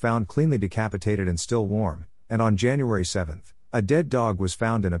rabbit was found cleanly decapitated and still warm, and on January 7, a dead dog was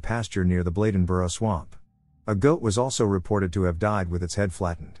found in a pasture near the Bladenboro swamp. A goat was also reported to have died with its head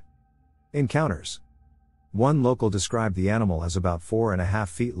flattened. Encounters. One local described the animal as about 4.5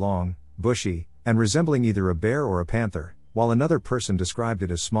 feet long, bushy, and resembling either a bear or a panther, while another person described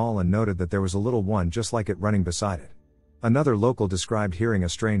it as small and noted that there was a little one just like it running beside it. Another local described hearing a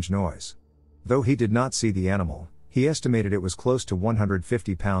strange noise. Though he did not see the animal, he estimated it was close to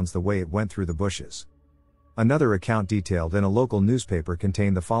 150 pounds the way it went through the bushes. Another account detailed in a local newspaper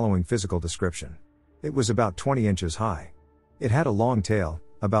contained the following physical description. It was about 20 inches high. It had a long tail,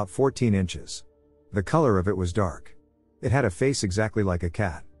 about 14 inches. The color of it was dark. It had a face exactly like a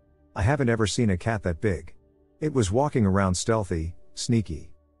cat. I haven't ever seen a cat that big. It was walking around stealthy,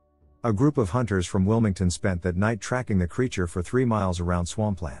 sneaky. A group of hunters from Wilmington spent that night tracking the creature for 3 miles around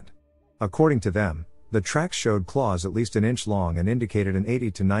swampland. According to them, the tracks showed claws at least an inch long and indicated an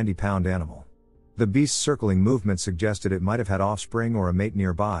 80 to 90 pound animal. The beast's circling movement suggested it might have had offspring or a mate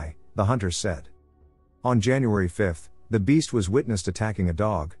nearby, the hunters said. On January 5, the beast was witnessed attacking a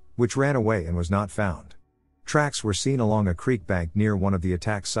dog, which ran away and was not found. Tracks were seen along a creek bank near one of the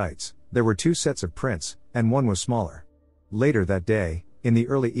attack sites. There were 2 sets of prints, and one was smaller. Later that day, in the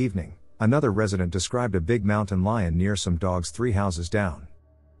early evening, another resident described a big mountain lion near some dogs 3 houses down.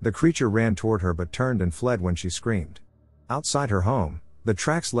 The creature ran toward her but turned and fled when she screamed. Outside her home, the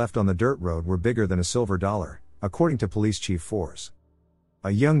tracks left on the dirt road were bigger than a silver dollar, according to Police Chief Force. A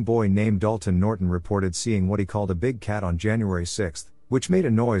young boy named Dalton Norton reported seeing what he called a big cat on January 6, which made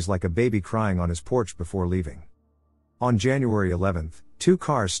a noise like a baby crying on his porch before leaving. On January 11, 2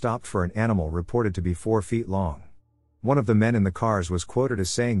 cars stopped for an animal reported to be 4 feet long. One of the men in the cars was quoted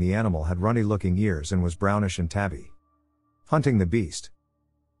as saying the animal had runny-looking ears and was brownish and tabby. Hunting the beast.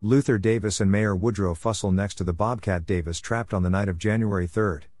 Luther Davis and Mayor Woodrow Fussell next to the bobcat Davis trapped on the night of January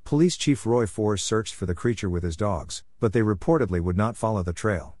 3. Police Chief Roy Force searched for the creature with his dogs, but they reportedly would not follow the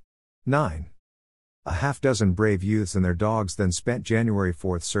trail. 9. A half-dozen brave youths and their dogs then spent January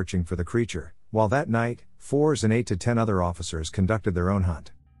 4 searching for the creature, while that night, 4s and 8 to 10 other officers conducted their own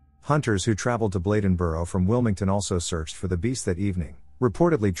hunt. Hunters who traveled to Bladenboro from Wilmington also searched for the beast that evening,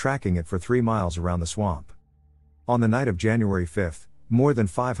 reportedly tracking it for 3 miles around the swamp. On the night of January 5, more than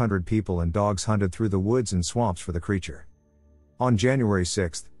 500 people and dogs hunted through the woods and swamps for the creature. On January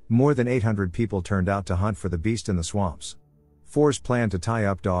 6, more than 800 people turned out to hunt for the beast in the swamps. 4s planned to tie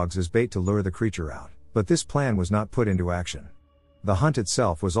up dogs as bait to lure the creature out, but this plan was not put into action. The hunt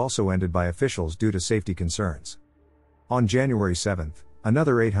itself was also ended by officials due to safety concerns. On January 7,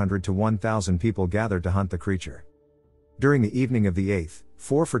 another 800 to 1,000 people gathered to hunt the creature. During the evening of the 8th,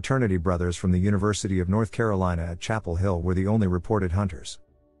 4 fraternity brothers from the University of North Carolina at Chapel Hill were the only reported hunters.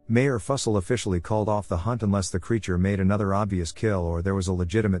 Mayor Fussell officially called off the hunt unless the creature made another obvious kill or there was a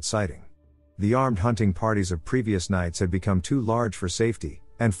legitimate sighting. The armed hunting parties of previous nights had become too large for safety,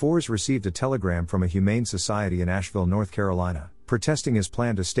 and 4s received a telegram from a humane society in Asheville, North Carolina, protesting his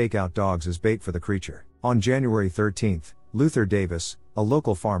plan to stake out dogs as bait for the creature. On January 13, Luther Davis, a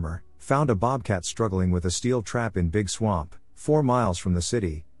local farmer, found a bobcat struggling with a steel trap in Big Swamp, 4 miles from the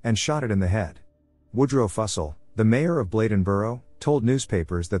city, and shot it in the head. Woodrow Fussell, the mayor of Bladenboro, told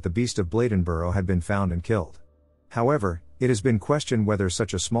newspapers that the beast of Bladenboro had been found and killed. However, it has been questioned whether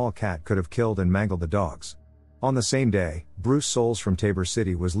such a small cat could have killed and mangled the dogs. On the same day, Bruce Souls from Tabor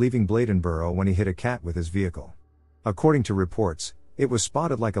City was leaving Bladenboro when he hit a cat with his vehicle. According to reports, it was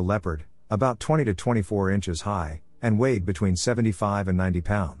spotted like a leopard, about 20 to 24 inches high, and weighed between 75 and 90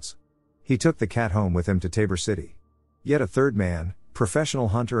 pounds. He took the cat home with him to Tabor City. Yet a third man, professional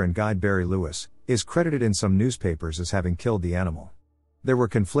hunter and guide Barry Lewis, is credited in some newspapers as having killed the animal. There were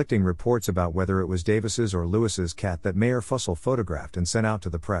conflicting reports about whether it was Davis's or Lewis's cat that Mayor Fussell photographed and sent out to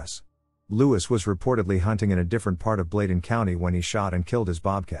the press. Lewis was reportedly hunting in a different part of Bladen County when he shot and killed his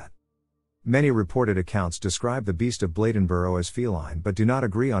bobcat. Many reported accounts describe the beast of Bladenboro as feline but do not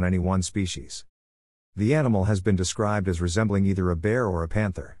agree on any one species. The animal has been described as resembling either a bear or a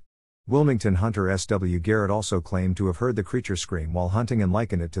panther. Wilmington hunter S.W. Garrett also claimed to have heard the creature scream while hunting and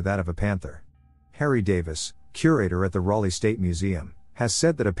likened it to that of a panther. Harry Davis, curator at the Raleigh State Museum, has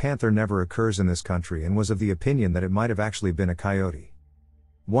said that a panther never occurs in this country and was of the opinion that it might have actually been a coyote.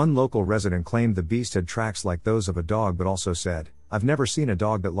 One local resident claimed the beast had tracks like those of a dog but also said, "I've never seen a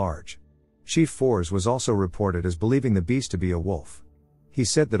dog that large." Chief Fors was also reported as believing the beast to be a wolf. He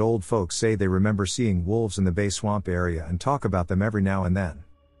said that old folks say they remember seeing wolves in the Bay Swamp area and talk about them every now and then.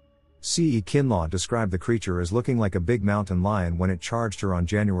 C.E. Kinlaw described the creature as looking like a big mountain lion when it charged her on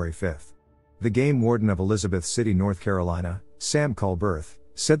January 5. The game warden of Elizabeth City, North Carolina, Sam Culberth,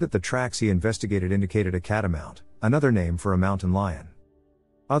 said that the tracks he investigated indicated a catamount, another name for a mountain lion.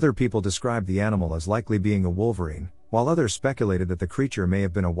 Other people described the animal as likely being a wolverine, while others speculated that the creature may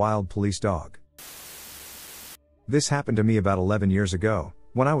have been a wild police dog. This happened to me about 11 years ago,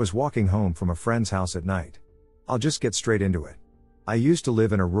 when I was walking home from a friend's house at night. I'll just get straight into it. I used to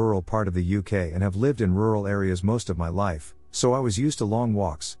live in a rural part of the UK and have lived in rural areas most of my life, so I was used to long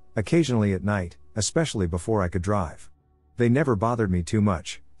walks, occasionally at night, especially before I could drive. They never bothered me too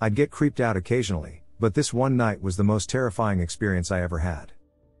much. I'd get creeped out occasionally, but this one night was the most terrifying experience I ever had.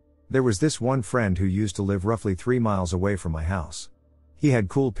 There was this one friend who used to live roughly 3 miles away from my house. He had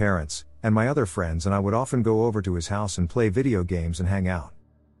cool parents, and my other friends and I would often go over to his house and play video games and hang out.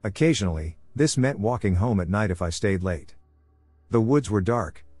 Occasionally, this meant walking home at night if I stayed late. The woods were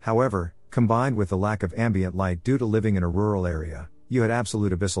dark, however, combined with the lack of ambient light due to living in a rural area, you had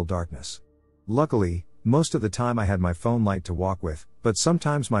absolute abyssal darkness. Luckily, most of the time I had my phone light to walk with, but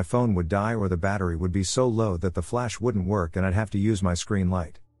sometimes my phone would die or the battery would be so low that the flash wouldn't work and I'd have to use my screen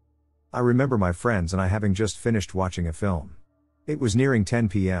light. I remember my friends and I having just finished watching a film. It was nearing 10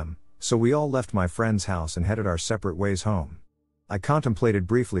 p.m., so we all left my friend's house and headed our separate ways home. I contemplated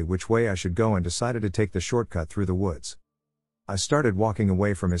briefly which way I should go and decided to take the shortcut through the woods. I started walking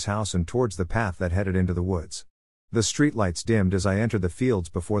away from his house and towards the path that headed into the woods. The streetlights dimmed as I entered the fields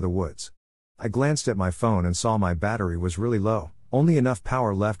before the woods. I glanced at my phone and saw my battery was really low, only enough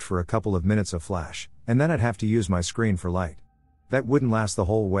power left for a couple of minutes of flash, and then I'd have to use my screen for light. That wouldn't last the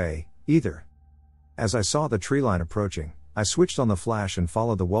whole way, either. As I saw the tree line approaching, I switched on the flash and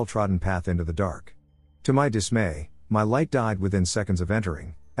followed the well-trodden path into the dark. To my dismay, my light died within seconds of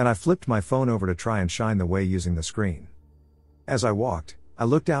entering, and I flipped my phone over to try and shine the way using the screen. As I walked, I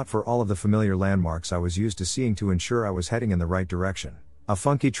looked out for all of the familiar landmarks I was used to seeing to ensure I was heading in the right direction. A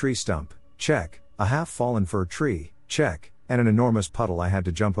funky tree stump, check. A half-fallen fir tree, check. And an enormous puddle I had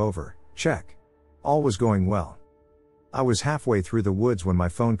to jump over, check. All was going well. I was halfway through the woods when my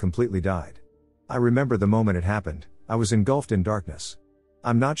phone completely died. I remember the moment it happened. I was engulfed in darkness.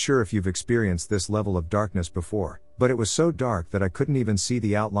 I'm not sure if you've experienced this level of darkness before, but it was so dark that I couldn't even see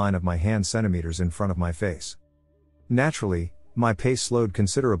the outline of my hand centimeters in front of my face. Naturally, my pace slowed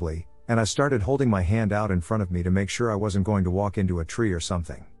considerably, and I started holding my hand out in front of me to make sure I wasn't going to walk into a tree or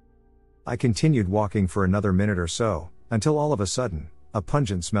something. I continued walking for another minute or so, until all of a sudden, a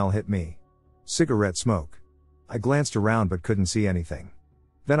pungent smell hit me. Cigarette smoke. I glanced around but couldn't see anything.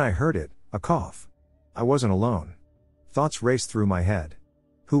 Then I heard it, a cough. I wasn't alone. Thoughts raced through my head.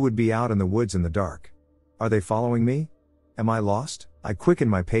 Who would be out in the woods in the dark? Are they following me? Am I lost? I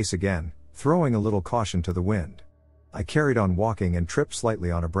quickened my pace again, throwing a little caution to the wind. I carried on walking and tripped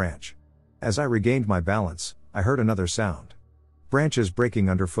slightly on a branch. As I regained my balance, I heard another sound. Branches breaking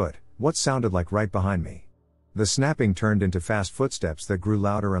underfoot, what sounded like right behind me. The snapping turned into fast footsteps that grew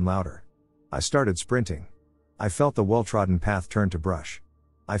louder and louder. I started sprinting. I felt the well-trodden path turn to brush.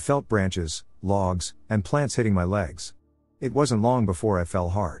 I felt branches, logs, and plants hitting my legs. It wasn't long before I fell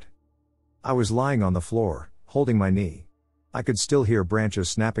hard. I was lying on the floor, holding my knee. I could still hear branches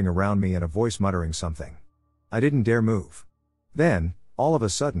snapping around me and a voice muttering something. I didn't dare move. Then, all of a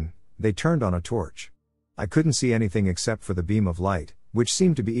sudden, they turned on a torch. I couldn't see anything except for the beam of light, which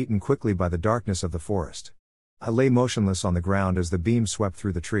seemed to be eaten quickly by the darkness of the forest. I lay motionless on the ground as the beam swept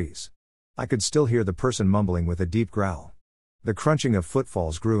through the trees. I could still hear the person mumbling with a deep growl. The crunching of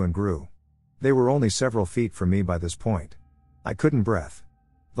footfalls grew and grew. They were only several feet from me by this point. I couldn't breathe.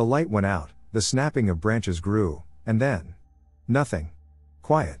 The light went out, the snapping of branches grew, and then... nothing.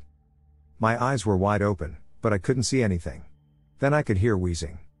 Quiet. My eyes were wide open, but I couldn't see anything. Then I could hear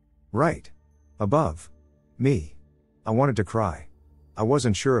wheezing. Right above me. I wanted to cry. I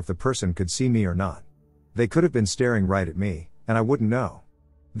wasn't sure if the person could see me or not. They could have been staring right at me, and I wouldn't know.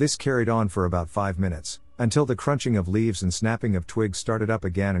 This carried on for about 5 minutes, until the crunching of leaves and snapping of twigs started up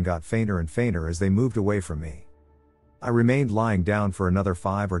again and got fainter and fainter as they moved away from me. I remained lying down for another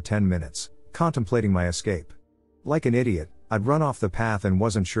 5 or 10 minutes, contemplating my escape. Like an idiot, I'd run off the path and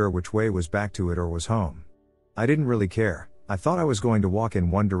wasn't sure which way was back to it or was home. I didn't really care. I thought I was going to walk in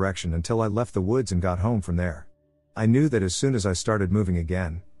one direction until I left the woods and got home from there. I knew that as soon as I started moving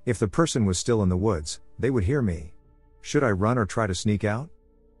again, if the person was still in the woods, they would hear me. Should I run or try to sneak out?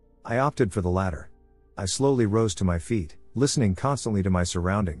 I opted for the latter. I slowly rose to my feet, listening constantly to my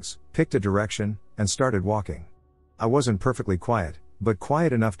surroundings, picked a direction, and started walking. I wasn't perfectly quiet, but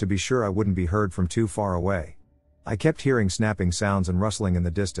quiet enough to be sure I wouldn't be heard from too far away. I kept hearing snapping sounds and rustling in the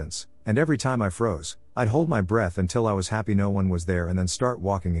distance, and every time I froze, I'd hold my breath until I was happy no one was there and then start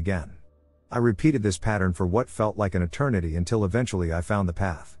walking again. I repeated this pattern for what felt like an eternity until eventually I found the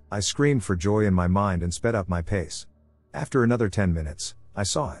path. I screamed for joy in my mind and sped up my pace. After another 10 minutes, I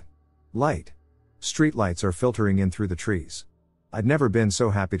saw it. Light. Street lights are filtering in through the trees. I'd never been so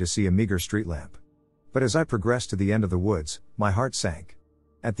happy to see a meager street lamp. But as I progressed to the end of the woods, my heart sank.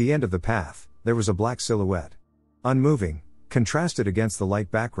 At the end of the path, there was a black silhouette. Unmoving, contrasted against the light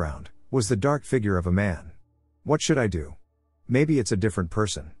background, was the dark figure of a man. What should I do? Maybe it's a different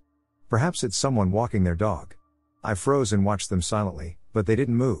person. Perhaps it's someone walking their dog. I froze and watched them silently, but they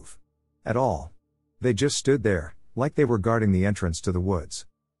didn't move. At all. They just stood there, like they were guarding the entrance to the woods.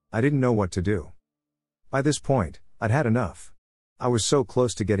 I didn't know what to do. By this point, I'd had enough. I was so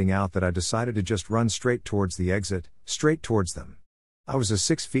close to getting out that I decided to just run straight towards the exit, straight towards them. I was a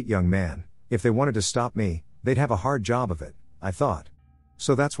 6 feet young man. If they wanted to stop me, they'd have a hard job of it, I thought.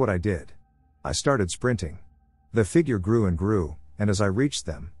 So that's what I did. I started sprinting. The figure grew and grew, and as I reached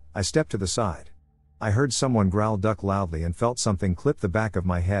them, I stepped to the side. I heard someone growl "duck" loudly and felt something clip the back of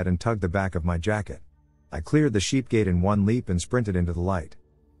my head and tug the back of my jacket. I cleared the sheep gate in one leap and sprinted into the light.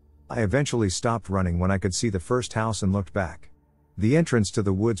 I eventually stopped running when I could see the first house and looked back. The entrance to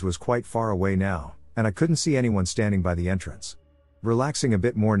the woods was quite far away now, and I couldn't see anyone standing by the entrance. Relaxing a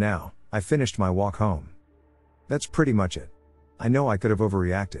bit more now, I finished my walk home. That's pretty much it. I know I could have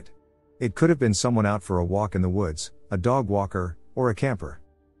overreacted. It could have been someone out for a walk in the woods, a dog walker, or a camper.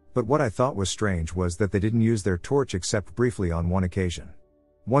 But what I thought was strange was that they didn't use their torch except briefly on one occasion.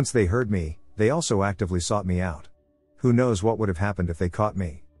 Once they heard me, they also actively sought me out. Who knows what would have happened if they caught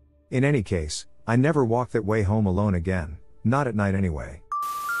me? In any case, I never walked that way home alone again, not at night anyway.